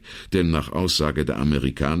zurück, denn nach Aussage der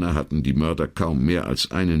Amerikaner hatten die Mörder kaum mehr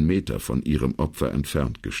als 1 Meter von ihrem Opfer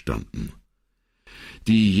entfernt gestanden.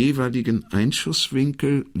 Die jeweiligen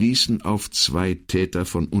Einschusswinkel ließen auf 2 Täter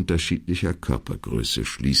von unterschiedlicher Körpergröße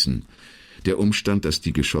schließen. Der Umstand, dass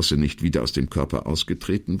die Geschosse nicht wieder aus dem Körper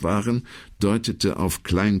ausgetreten waren, deutete auf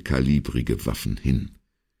kleinkalibrige Waffen hin.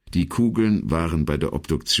 Die Kugeln waren bei der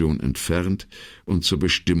Obduktion entfernt und zur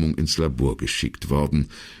Bestimmung ins Labor geschickt worden.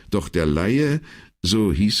 Doch der Laie,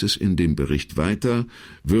 so hieß es in dem Bericht weiter,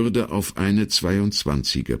 würde auf eine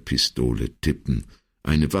 22er-Pistole tippen,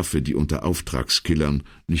 eine Waffe, die unter Auftragskillern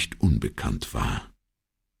nicht unbekannt war.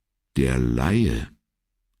 »Der Laie«,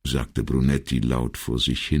 sagte Brunetti laut vor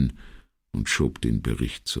sich hin und schob den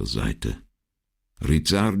Bericht zur Seite.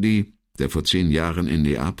 Rizzardi, der vor 10 Jahren in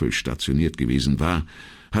Neapel stationiert gewesen war,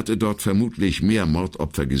 hatte dort vermutlich mehr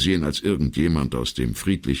Mordopfer gesehen als irgendjemand aus dem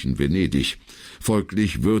friedlichen Venedig.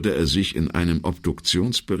 Folglich würde er sich in einem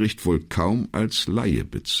Obduktionsbericht wohl kaum als Laie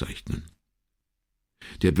bezeichnen.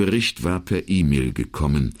 Der Bericht war per E-Mail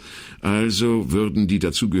gekommen, also würden die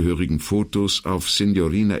dazugehörigen Fotos auf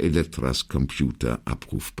Signorina Elettras Computer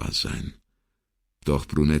abrufbar sein. Doch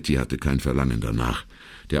Brunetti hatte kein Verlangen danach.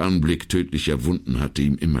 Der Anblick tödlicher Wunden hatte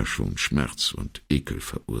ihm immer schon Schmerz und Ekel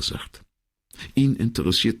verursacht. Ihn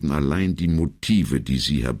interessierten allein die Motive, die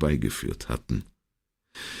sie herbeigeführt hatten.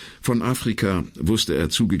 Von Afrika wusste er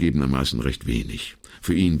zugegebenermaßen recht wenig.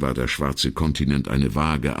 Für ihn war der schwarze Kontinent eine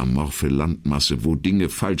vage, amorphe Landmasse, wo Dinge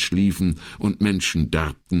falsch liefen und Menschen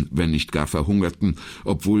darbten, wenn nicht gar verhungerten,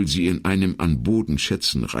 obwohl sie in einem an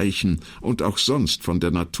Bodenschätzen reichen und auch sonst von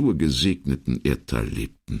der Natur gesegneten Erdteil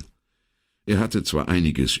lebten. Er hatte zwar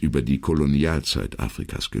einiges über die Kolonialzeit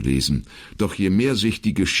Afrikas gelesen, doch je mehr sich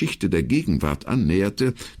die Geschichte der Gegenwart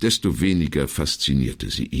annäherte, desto weniger faszinierte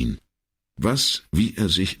sie ihn. Was, wie er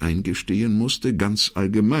sich eingestehen musste, ganz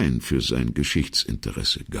allgemein für sein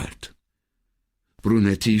Geschichtsinteresse galt.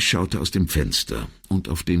 Brunetti schaute aus dem Fenster und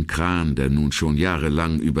auf den Kran, der nun schon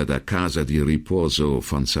jahrelang über der Casa di Riposo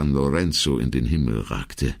von San Lorenzo in den Himmel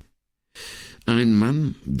ragte. Ein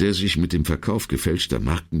Mann, der sich mit dem Verkauf gefälschter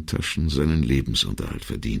Markentaschen seinen Lebensunterhalt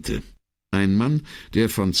verdiente. Ein Mann, der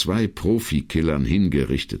von 2 Profikillern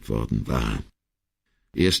hingerichtet worden war.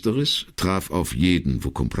 Ersteres traf auf jeden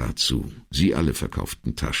Vaucomprat zu, sie alle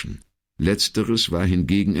verkauften Taschen. Letzteres war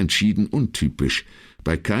hingegen entschieden untypisch.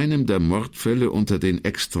 Bei keinem der Mordfälle unter den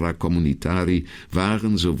Extracomunitari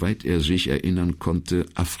waren, soweit er sich erinnern konnte,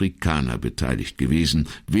 Afrikaner beteiligt gewesen,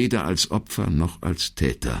 weder als Opfer noch als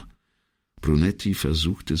Täter. Brunetti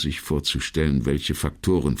versuchte sich vorzustellen, welche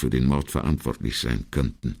Faktoren für den Mord verantwortlich sein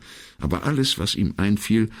könnten. Aber alles, was ihm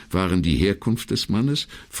einfiel, waren die Herkunft des Mannes,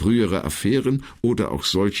 frühere Affären oder auch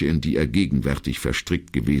solche, in die er gegenwärtig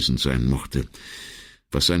verstrickt gewesen sein mochte.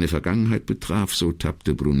 Was seine Vergangenheit betraf, so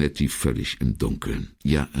tappte Brunetti völlig im Dunkeln.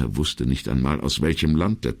 Ja, er wusste nicht einmal, aus welchem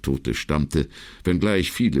Land der Tote stammte,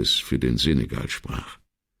 wenngleich vieles für den Senegal sprach.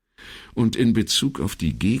 Und in Bezug auf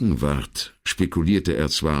die Gegenwart spekulierte er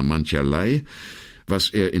zwar mancherlei, was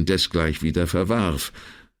er indes gleich wieder verwarf.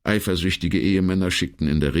 Eifersüchtige Ehemänner schickten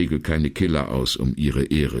in der Regel keine Killer aus, um ihre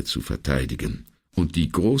Ehre zu verteidigen. Und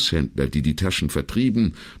die Großhändler, die die Taschen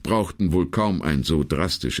vertrieben, brauchten wohl kaum ein so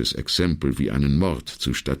drastisches Exempel wie einen Mord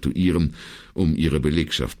zu statuieren, um ihre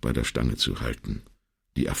Belegschaft bei der Stange zu halten.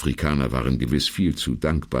 Die Afrikaner waren gewiss viel zu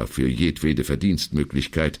dankbar für jedwede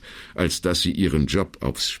Verdienstmöglichkeit, als dass sie ihren Job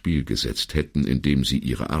aufs Spiel gesetzt hätten, indem sie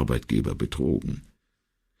ihre Arbeitgeber betrogen.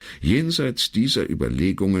 Jenseits dieser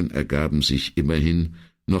Überlegungen ergaben sich immerhin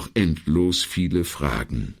noch endlos viele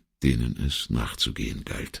Fragen, denen es nachzugehen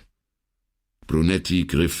galt. Brunetti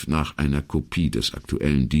griff nach einer Kopie des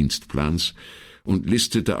aktuellen Dienstplans und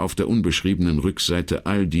listete auf der unbeschriebenen Rückseite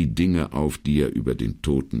all die Dinge auf, die er über den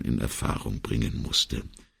Toten in Erfahrung bringen musste.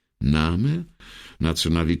 Name,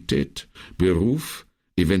 Nationalität, Beruf,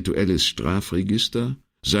 eventuelles Strafregister,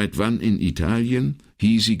 seit wann in Italien,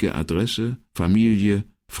 hiesige Adresse, Familie,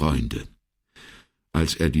 Freunde.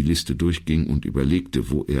 Als er die Liste durchging und überlegte,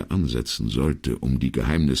 wo er ansetzen sollte, um die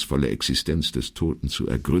geheimnisvolle Existenz des Toten zu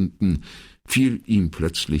ergründen, fiel ihm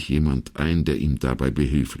plötzlich jemand ein, der ihm dabei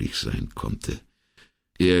behilflich sein konnte.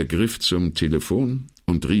 Er griff zum Telefon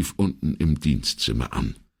und rief unten im Dienstzimmer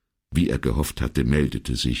an. Wie er gehofft hatte,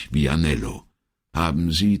 meldete sich Vianello.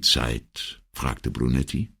 »Haben Sie Zeit?« fragte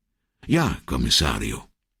Brunetti. »Ja, Kommissario.«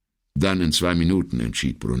 »Dann in 2 Minuten«,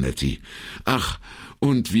 entschied Brunetti. »Ach,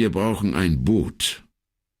 und wir brauchen ein Boot.«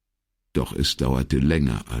 Doch es dauerte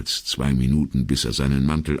länger als 2 Minuten, bis er seinen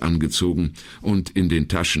Mantel angezogen und in den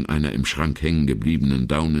Taschen einer im Schrank hängen gebliebenen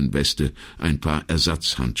Daunenweste ein paar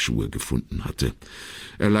Ersatzhandschuhe gefunden hatte.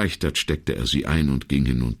 Erleichtert steckte er sie ein und ging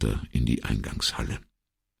hinunter in die Eingangshalle.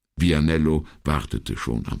 Vianello wartete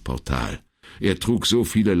schon am Portal. Er trug so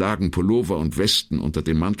viele Lagen Pullover und Westen unter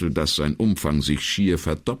dem Mantel, dass sein Umfang sich schier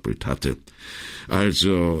verdoppelt hatte.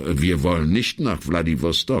 »Also, wir wollen nicht nach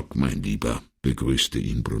Wladiwostok, mein Lieber«, begrüßte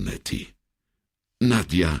ihn Brunetti.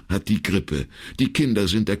 »Nadja hat die Grippe, die Kinder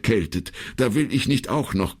sind erkältet, da will ich nicht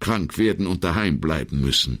auch noch krank werden und daheim bleiben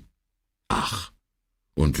müssen.« »Ach,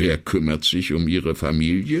 und wer kümmert sich um Ihre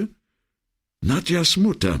Familie?« »Nadjas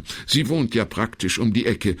Mutter, sie wohnt ja praktisch um die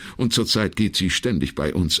Ecke und zurzeit geht sie ständig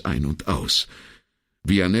bei uns ein und aus.«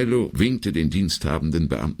 Vianello winkte den diensthabenden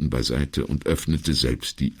Beamten beiseite und öffnete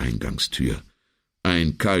selbst die Eingangstür.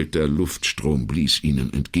 Ein kalter Luftstrom blies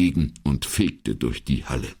ihnen entgegen und fegte durch die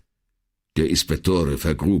Halle. Der Ispettore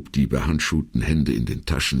vergrub die behandschuhten Hände in den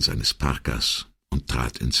Taschen seines Parkas und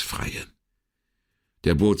trat ins Freie.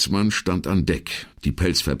 Der Bootsmann stand an Deck, die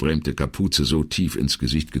pelzverbrämte Kapuze so tief ins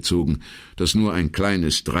Gesicht gezogen, dass nur ein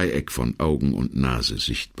kleines Dreieck von Augen und Nase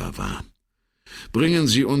sichtbar war. »Bringen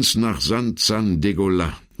Sie uns nach San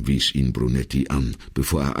Degola«, wies ihn Brunetti an,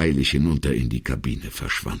 bevor er eilig hinunter in die Kabine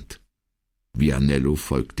verschwand. Vianello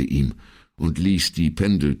folgte ihm und ließ die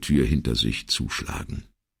Pendeltür hinter sich zuschlagen.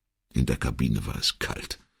 In der Kabine war es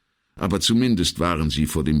kalt, aber zumindest waren sie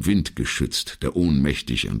vor dem Wind geschützt, der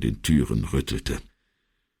ohnmächtig an den Türen rüttelte.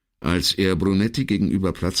 Als er Brunetti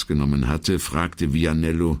gegenüber Platz genommen hatte, fragte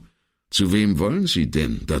Vianello, »Zu wem wollen Sie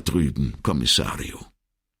denn da drüben, Kommissario?«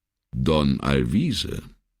 »Don Alvise.«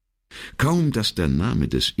 Kaum dass der Name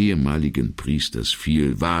des ehemaligen Priesters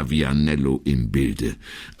fiel, war Vianello im Bilde.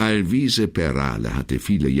 Alvise Perale hatte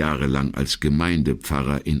viele Jahre lang als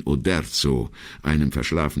Gemeindepfarrer in Oderzo, einem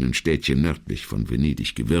verschlafenen Städtchen nördlich von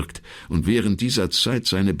Venedig, gewirkt und während dieser Zeit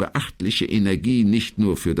seine beachtliche Energie nicht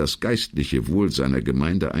nur für das geistliche Wohl seiner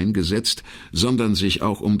Gemeinde eingesetzt, sondern sich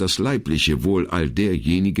auch um das leibliche Wohl all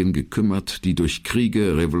derjenigen gekümmert, die durch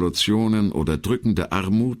Kriege, Revolutionen oder drückende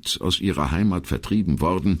Armut aus ihrer Heimat vertrieben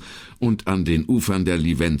worden und an den Ufern der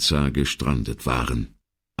Livenza gestrandet waren.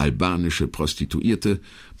 Albanische Prostituierte,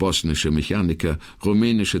 bosnische Mechaniker,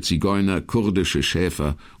 rumänische Zigeuner, kurdische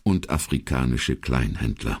Schäfer und afrikanische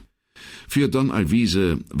Kleinhändler. Für Don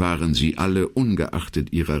Alvise waren sie alle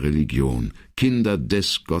ungeachtet ihrer Religion Kinder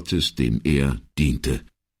des Gottes, dem er diente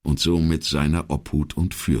und somit seiner Obhut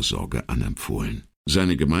und Fürsorge anempfohlen.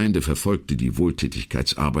 Seine Gemeinde verfolgte die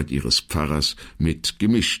Wohltätigkeitsarbeit ihres Pfarrers mit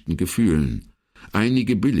gemischten Gefühlen.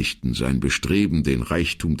 Einige billigten sein Bestreben, den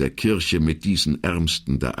Reichtum der Kirche mit diesen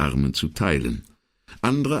Ärmsten der Armen zu teilen.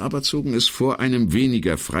 Andere aber zogen es vor, einem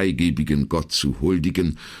weniger freigebigen Gott zu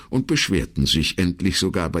huldigen und beschwerten sich endlich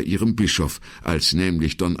sogar bei ihrem Bischof, als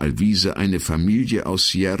nämlich Don Alvise eine Familie aus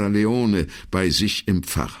Sierra Leone bei sich im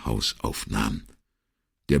Pfarrhaus aufnahm.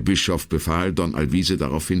 Der Bischof befahl Don Alvise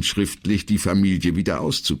daraufhin schriftlich, die Familie wieder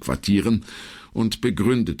auszuquartieren und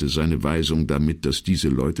begründete seine Weisung damit, dass diese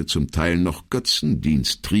Leute zum Teil noch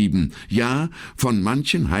Götzendienst trieben. Ja, von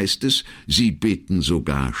manchen heißt es, sie beten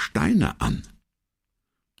sogar Steine an.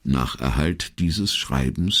 Nach Erhalt dieses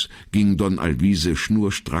Schreibens ging Don Alvise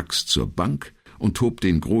schnurstracks zur Bank und hob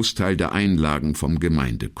den Großteil der Einlagen vom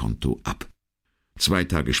Gemeindekonto ab. 2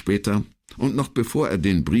 Tage später, und noch bevor er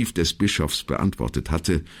den Brief des Bischofs beantwortet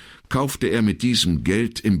hatte, kaufte er mit diesem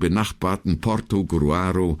Geld im benachbarten Porto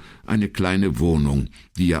Gruaro eine kleine Wohnung,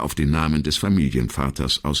 die er auf den Namen des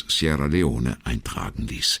Familienvaters aus Sierra Leone eintragen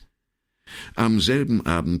ließ. Am selben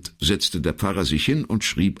Abend setzte der Pfarrer sich hin und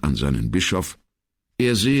schrieb an seinen Bischof,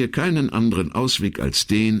 er sehe keinen anderen Ausweg als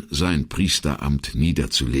den, sein Priesteramt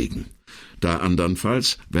niederzulegen, da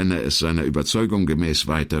andernfalls, wenn er es seiner Überzeugung gemäß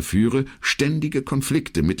weiterführe, ständige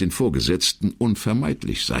Konflikte mit den Vorgesetzten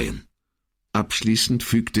unvermeidlich seien. Abschließend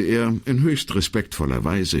fügte er in höchst respektvoller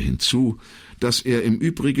Weise hinzu, dass er im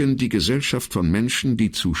Übrigen die Gesellschaft von Menschen,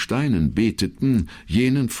 die zu Steinen beteten,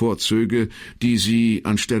 jenen vorzöge, die sie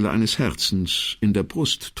anstelle eines Herzens in der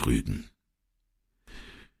Brust trügen.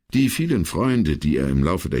 Die vielen Freunde, die er im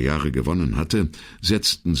Laufe der Jahre gewonnen hatte,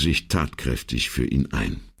 setzten sich tatkräftig für ihn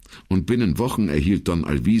ein. Und binnen Wochen erhielt Don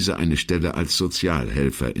Alvise eine Stelle als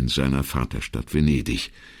Sozialhelfer in seiner Vaterstadt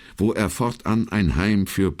Venedig, wo er fortan ein Heim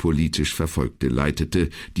für politisch Verfolgte leitete,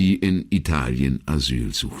 die in Italien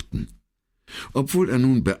Asyl suchten. Obwohl er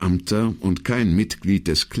nun Beamter und kein Mitglied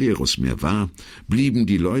des Klerus mehr war, blieben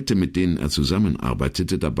die Leute, mit denen er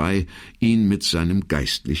zusammenarbeitete, dabei, ihn mit seinem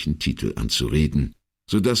geistlichen Titel anzureden,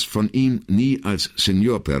 so dass von ihm nie als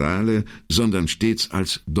Signor Perale, sondern stets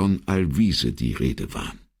als Don Alvise die Rede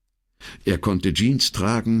war. Er konnte Jeans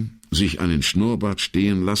tragen, sich einen Schnurrbart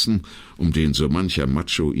stehen lassen, um den so mancher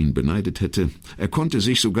Macho ihn beneidet hätte. Er konnte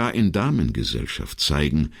sich sogar in Damengesellschaft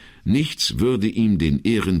zeigen. Nichts würde ihm den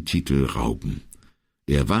Ehrentitel rauben.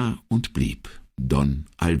 Er war und blieb Don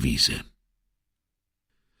Alvise.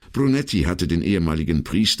 Brunetti hatte den ehemaligen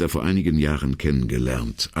Priester vor einigen Jahren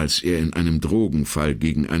kennengelernt, als er in einem Drogenfall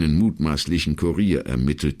gegen einen mutmaßlichen Kurier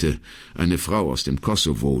ermittelte, eine Frau aus dem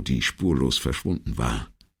Kosovo, die spurlos verschwunden war.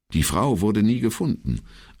 Die Frau wurde nie gefunden,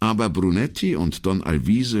 aber Brunetti und Don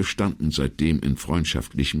Alvise standen seitdem in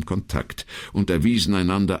freundschaftlichem Kontakt und erwiesen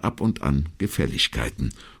einander ab und an Gefälligkeiten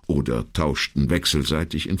oder tauschten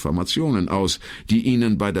wechselseitig Informationen aus, die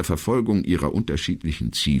ihnen bei der Verfolgung ihrer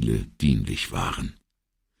unterschiedlichen Ziele dienlich waren.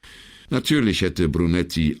 Natürlich hätte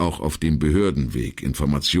Brunetti auch auf dem Behördenweg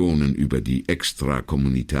Informationen über die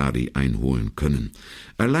Extracomunitari einholen können.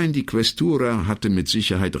 Allein die Questura hatte mit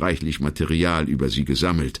Sicherheit reichlich Material über sie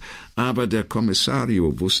gesammelt, aber der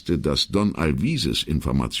Kommissario wusste, dass Don Alvises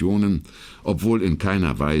Informationen, obwohl in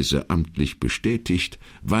keiner Weise amtlich bestätigt,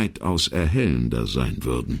 weitaus erhellender sein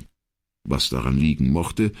würden. Was daran liegen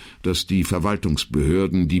mochte, dass die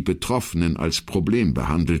Verwaltungsbehörden die Betroffenen als Problem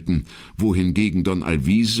behandelten, wohingegen Don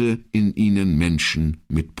Alvise in ihnen Menschen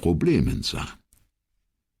mit Problemen sah.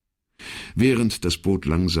 Während das Boot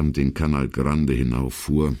langsam den Canal Grande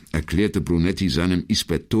hinauffuhr, erklärte Brunetti seinem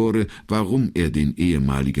Ispettore, warum er den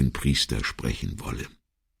ehemaligen Priester sprechen wolle.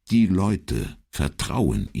 »Die Leute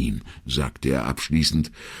vertrauen ihm«, sagte er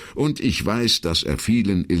abschließend, »und ich weiß, dass er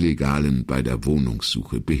vielen Illegalen bei der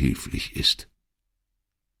Wohnungssuche behilflich ist.«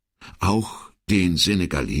 »Auch den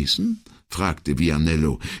Senegalesen?« fragte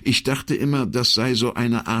Vianello. »Ich dachte immer, das sei so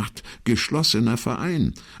eine Art geschlossener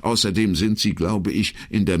Verein. Außerdem sind Sie, glaube ich,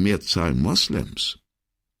 in der Mehrzahl Moslems.«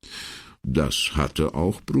 Das hatte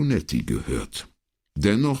auch Brunetti gehört.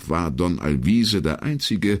 Dennoch war Don Alvise der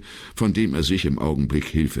Einzige, von dem er sich im Augenblick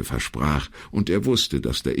Hilfe versprach, und er wusste,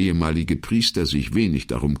 dass der ehemalige Priester sich wenig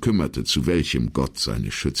darum kümmerte, zu welchem Gott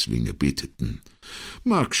seine Schützlinge beteten.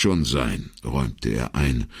 »Mag schon sein«, räumte er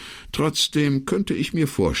ein. »Trotzdem könnte ich mir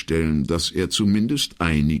vorstellen, dass er zumindest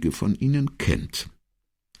einige von ihnen kennt.«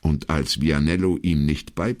 Und als Vianello ihm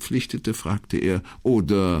nicht beipflichtete, fragte er,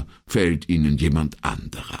 »Oder fällt Ihnen jemand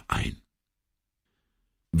anderer ein?«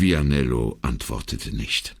 Vianello antwortete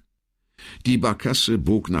nicht. Die Barkasse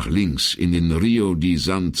bog nach links in den Rio di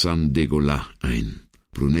San Zandegolà ein.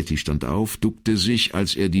 Brunetti stand auf, duckte sich,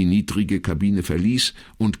 als er die niedrige Kabine verließ,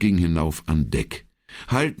 und ging hinauf an Deck.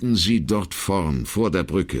 »Halten Sie dort vorn, vor der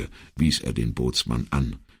Brücke«, wies er den Bootsmann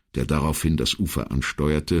an, der daraufhin das Ufer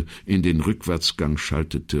ansteuerte, in den Rückwärtsgang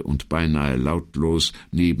schaltete und beinahe lautlos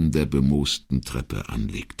neben der bemoosten Treppe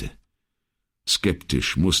anlegte.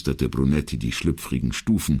 Skeptisch musterte Brunetti die schlüpfrigen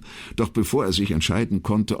Stufen, doch bevor er sich entscheiden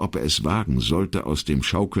konnte, ob er es wagen sollte, aus dem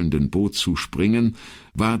schaukelnden Boot zu springen,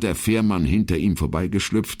 war der Fährmann hinter ihm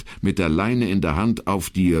vorbeigeschlüpft, mit der Leine in der Hand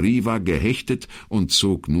auf die Riva gehechtet und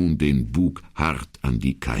zog nun den Bug hart an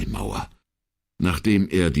die Kaimauer. Nachdem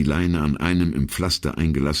er die Leine an einem im Pflaster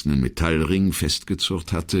eingelassenen Metallring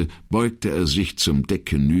festgezurrt hatte, beugte er sich zum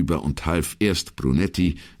Deck hinüber und half erst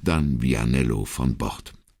Brunetti, dann Vianello von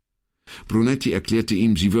Bord. Brunetti erklärte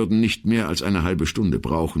ihm, sie würden nicht mehr als eine halbe Stunde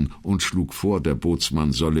brauchen und schlug vor, der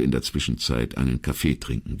Bootsmann solle in der Zwischenzeit einen Kaffee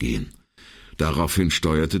trinken gehen. Daraufhin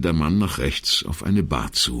steuerte der Mann nach rechts auf eine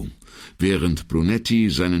Bar zu, während Brunetti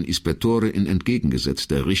seinen Ispettore in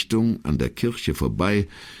entgegengesetzter Richtung, an der Kirche vorbei,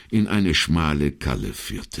 in eine schmale Kalle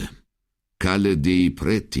führte. »Calle dei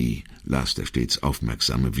Preti«, las der stets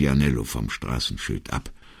aufmerksame Vianello vom Straßenschild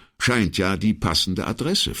ab. »Scheint ja die passende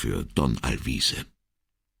Adresse für Don Alvise.«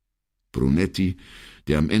 Brunetti,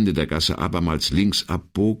 der am Ende der Gasse abermals links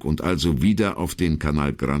abbog und also wieder auf den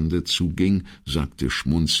Canal Grande zuging, sagte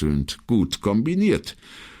schmunzelnd, »Gut kombiniert,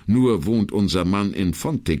 nur wohnt unser Mann in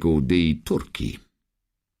Fontego dei Turchi.«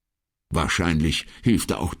 »Wahrscheinlich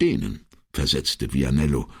hilft er auch denen«, versetzte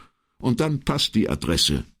Vianello, »und dann passt die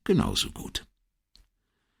Adresse genauso gut.«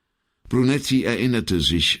 Brunetti erinnerte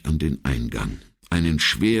sich an den Eingang, einen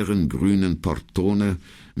schweren grünen Portone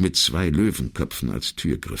mit 2 Löwenköpfen als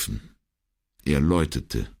Türgriffen. Er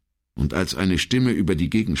läutete, und als eine Stimme über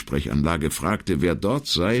die Gegensprechanlage fragte, wer dort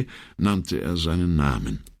sei, nannte er seinen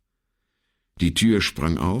Namen. Die Tür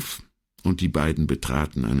sprang auf, und die beiden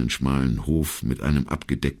betraten einen schmalen Hof mit einem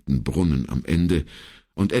abgedeckten Brunnen am Ende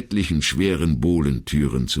und etlichen schweren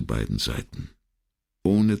Bohlentüren zu beiden Seiten.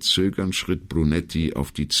 Ohne Zögern schritt Brunetti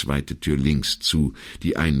auf die zweite Tür links zu,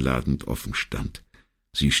 die einladend offen stand.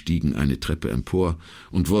 Sie stiegen eine Treppe empor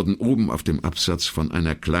und wurden oben auf dem Absatz von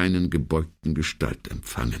einer kleinen, gebeugten Gestalt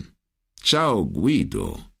empfangen. »Ciao,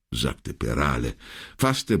 Guido«, sagte Perale,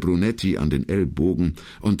 fasste Brunetti an den Ellbogen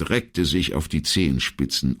und reckte sich auf die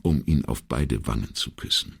Zehenspitzen, um ihn auf beide Wangen zu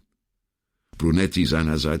küssen. Brunetti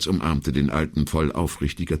seinerseits umarmte den Alten voll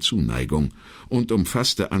aufrichtiger Zuneigung und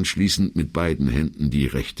umfasste anschließend mit beiden Händen die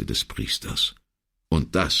Rechte des Priesters.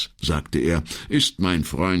 »Und das«, sagte er, »ist mein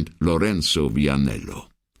Freund Lorenzo Vianello.«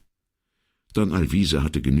 Don Alvise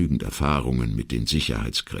hatte genügend Erfahrungen mit den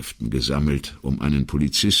Sicherheitskräften gesammelt, um einen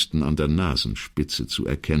Polizisten an der Nasenspitze zu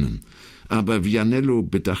erkennen, aber Vianello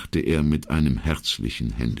bedachte er mit einem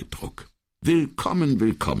herzlichen Händedruck. »Willkommen,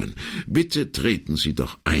 willkommen, bitte treten Sie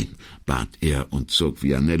doch ein«, bat er und zog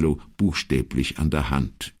Vianello buchstäblich an der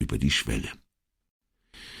Hand über die Schwelle.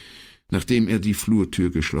 Nachdem er die Flurtür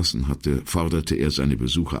geschlossen hatte, forderte er seine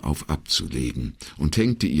Besucher auf, abzulegen, und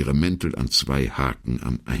hängte ihre Mäntel an 2 Haken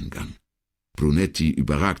am Eingang. Brunetti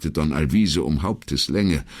überragte Don Alvise um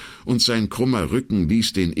Haupteslänge, und sein krummer Rücken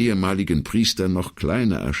ließ den ehemaligen Priester noch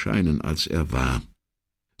kleiner erscheinen, als er war.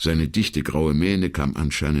 Seine dichte graue Mähne kam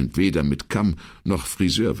anscheinend weder mit Kamm noch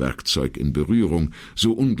Friseurwerkzeug in Berührung,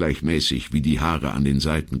 so ungleichmäßig wie die Haare an den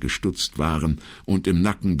Seiten gestutzt waren und im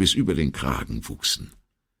Nacken bis über den Kragen wuchsen.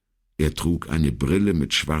 Er trug eine Brille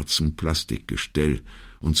mit schwarzem Plastikgestell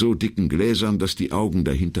und so dicken Gläsern, dass die Augen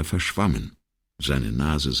dahinter verschwammen. Seine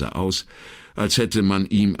Nase sah aus, als hätte man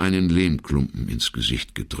ihm einen Lehmklumpen ins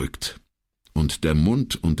Gesicht gedrückt. Und der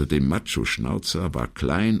Mund unter dem Macho-Schnauzer war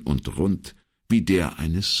klein und rund wie der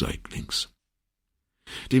eines Säuglings.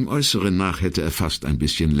 Dem Äußeren nach hätte er fast ein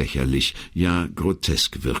bisschen lächerlich, ja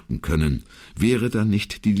grotesk wirken können, wäre da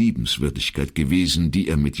nicht die Liebenswürdigkeit gewesen, die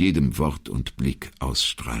er mit jedem Wort und Blick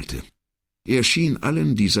ausstrahlte. Er schien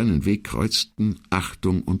allen, die seinen Weg kreuzten,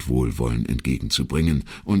 Achtung und Wohlwollen entgegenzubringen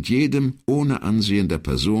und jedem ohne Ansehen der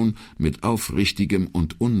Person mit aufrichtigem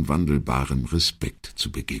und unwandelbarem Respekt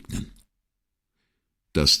zu begegnen.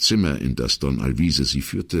 Das Zimmer, in das Don Alvise sie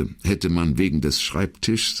führte, hätte man wegen des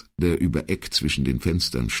Schreibtischs, der über Eck zwischen den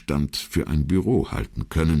Fenstern stand, für ein Büro halten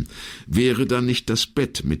können, wäre da nicht das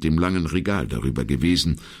Bett mit dem langen Regal darüber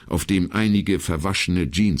gewesen, auf dem einige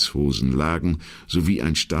verwaschene Jeanshosen lagen, sowie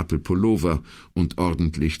ein Stapel Pullover und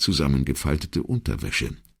ordentlich zusammengefaltete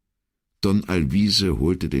Unterwäsche. Don Alvise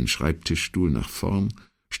holte den Schreibtischstuhl nach vorn,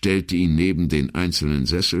 stellte ihn neben den einzelnen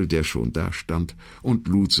Sessel, der schon dastand, und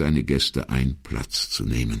lud seine Gäste ein, Platz zu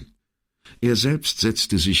nehmen. Er selbst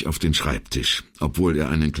setzte sich auf den Schreibtisch, obwohl er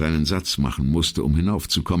einen kleinen Satz machen musste, um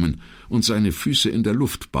hinaufzukommen, und seine Füße in der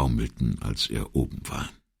Luft baumelten, als er oben war.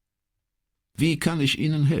 »Wie kann ich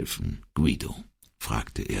Ihnen helfen, Guido?«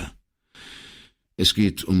 fragte er. »Es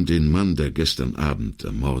geht um den Mann, der gestern Abend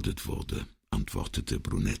ermordet wurde«, antwortete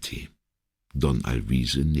Brunetti. Don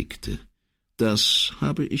Alvise nickte. »Das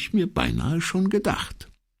habe ich mir beinahe schon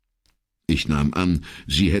gedacht.« Ich nahm an,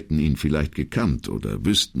 Sie hätten ihn vielleicht gekannt oder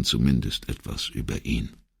wüssten zumindest etwas über ihn.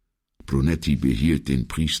 Brunetti behielt den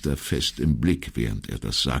Priester fest im Blick, während er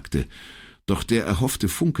das sagte, doch der erhoffte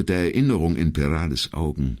Funke der Erinnerung in Perales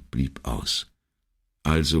Augen blieb aus.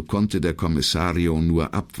 Also konnte der Kommissario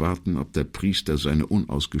nur abwarten, ob der Priester seine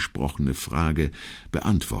unausgesprochene Frage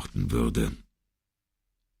beantworten würde.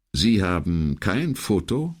 »Sie haben kein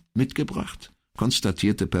Foto mitgebracht?«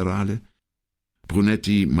 konstatierte Perale.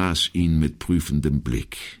 Brunetti maß ihn mit prüfendem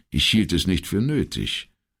Blick. »Ich hielt es nicht für nötig.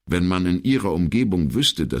 Wenn man in Ihrer Umgebung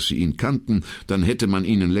wüsste, dass Sie ihn kannten, dann hätte man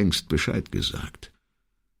Ihnen längst Bescheid gesagt.«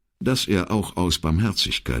 Dass er auch aus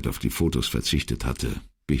Barmherzigkeit auf die Fotos verzichtet hatte,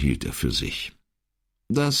 behielt er für sich.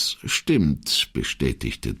 »Das stimmt«,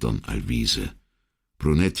 bestätigte Don Alvise.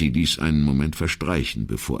 Brunetti ließ einen Moment verstreichen,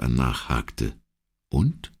 bevor er nachhakte.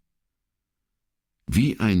 »Und?«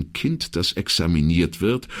 Wie ein Kind, das examiniert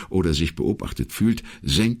wird oder sich beobachtet fühlt,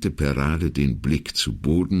 senkte Perale den Blick zu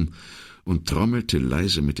Boden und trommelte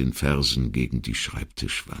leise mit den Fersen gegen die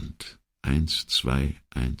Schreibtischwand. 1, 2,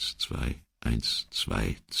 1, 2, 1,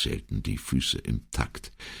 2 zählten die Füße im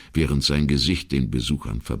Takt, während sein Gesicht den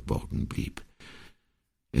Besuchern verborgen blieb.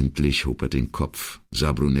 Endlich hob er den Kopf,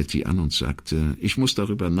 sah Brunetti an und sagte, »Ich muss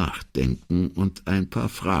darüber nachdenken und ein paar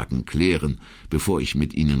Fragen klären, bevor ich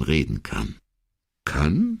mit Ihnen reden kann.«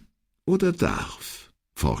 »Kann oder darf?«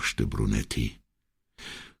 forschte Brunetti.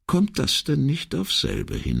 »Kommt das denn nicht aufs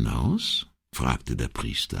selbe hinaus?« fragte der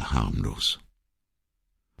Priester harmlos.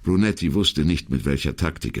 Brunetti wusste nicht, mit welcher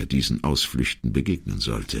Taktik er diesen Ausflüchten begegnen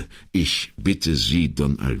sollte. »Ich bitte Sie,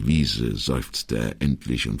 Don Alvise«, seufzte er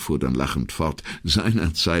endlich und fuhr dann lachend fort,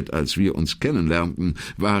 »seinerzeit, als wir uns kennenlernten,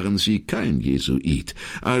 waren Sie kein Jesuit,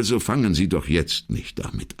 also fangen Sie doch jetzt nicht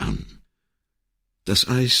damit an.« Das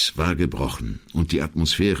Eis war gebrochen, und die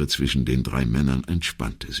Atmosphäre zwischen den drei Männern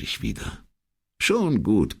entspannte sich wieder. »Schon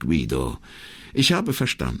gut, Guido. Ich habe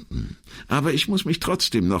verstanden. Aber ich muss mich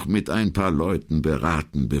trotzdem noch mit ein paar Leuten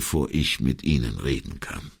beraten, bevor ich mit ihnen reden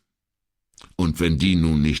kann.« »Und wenn die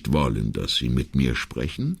nun nicht wollen, dass Sie mit mir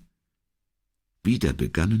sprechen?« Wieder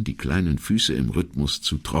begannen die kleinen Füße im Rhythmus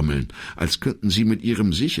zu trommeln, als könnten sie mit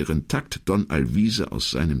ihrem sicheren Takt Don Alvise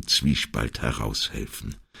aus seinem Zwiespalt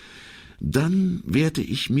heraushelfen. »Dann werde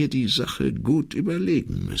ich mir die Sache gut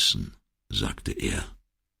überlegen müssen«, sagte er.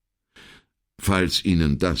 »Falls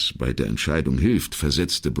Ihnen das bei der Entscheidung hilft«,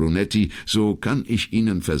 versetzte Brunetti, »so kann ich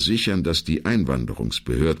Ihnen versichern, dass die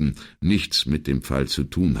Einwanderungsbehörden nichts mit dem Fall zu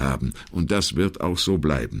tun haben, und das wird auch so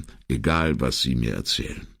bleiben, egal was Sie mir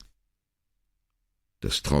erzählen.«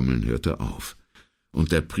 Das Trommeln hörte auf,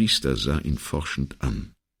 und der Priester sah ihn forschend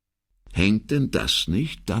an. »Hängt denn das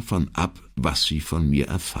nicht davon ab, was Sie von mir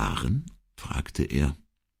erfahren?« fragte er.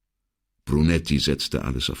 Brunetti setzte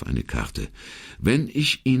alles auf eine Karte. »Wenn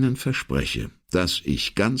ich Ihnen verspreche, dass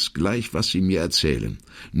ich ganz gleich, was Sie mir erzählen,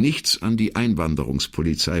 nichts an die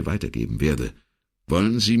Einwanderungspolizei weitergeben werde,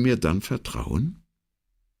 wollen Sie mir dann vertrauen?«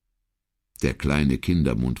 Der kleine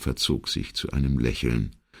Kindermund verzog sich zu einem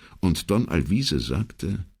Lächeln, und Don Alvise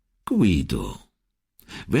sagte, »Guido,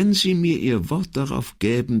 wenn Sie mir Ihr Wort darauf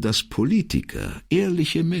gäben, dass Politiker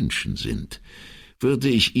ehrliche Menschen sind, würde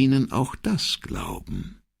ich Ihnen auch das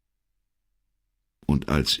glauben.« Und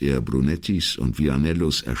als er Brunettis und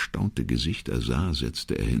Vianellos erstaunte Gesichter sah,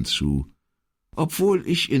 setzte er hinzu, »obwohl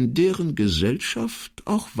ich in deren Gesellschaft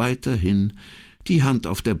auch weiterhin die Hand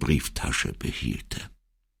auf der Brieftasche behielte.«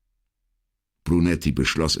 Brunetti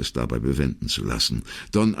beschloss, es dabei bewenden zu lassen.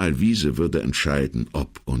 Don Alvise würde entscheiden,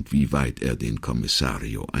 ob und wie weit er den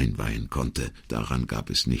Kommissario einweihen konnte. Daran gab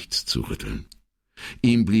es nichts zu rütteln.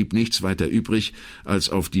 Ihm blieb nichts weiter übrig, als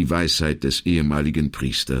auf die Weisheit des ehemaligen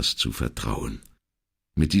Priesters zu vertrauen.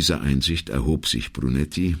 Mit dieser Einsicht erhob sich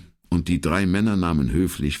Brunetti, und die 3 Männer nahmen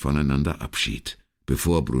höflich voneinander Abschied,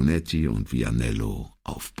 bevor Brunetti und Vianello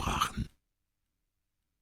aufbrachen.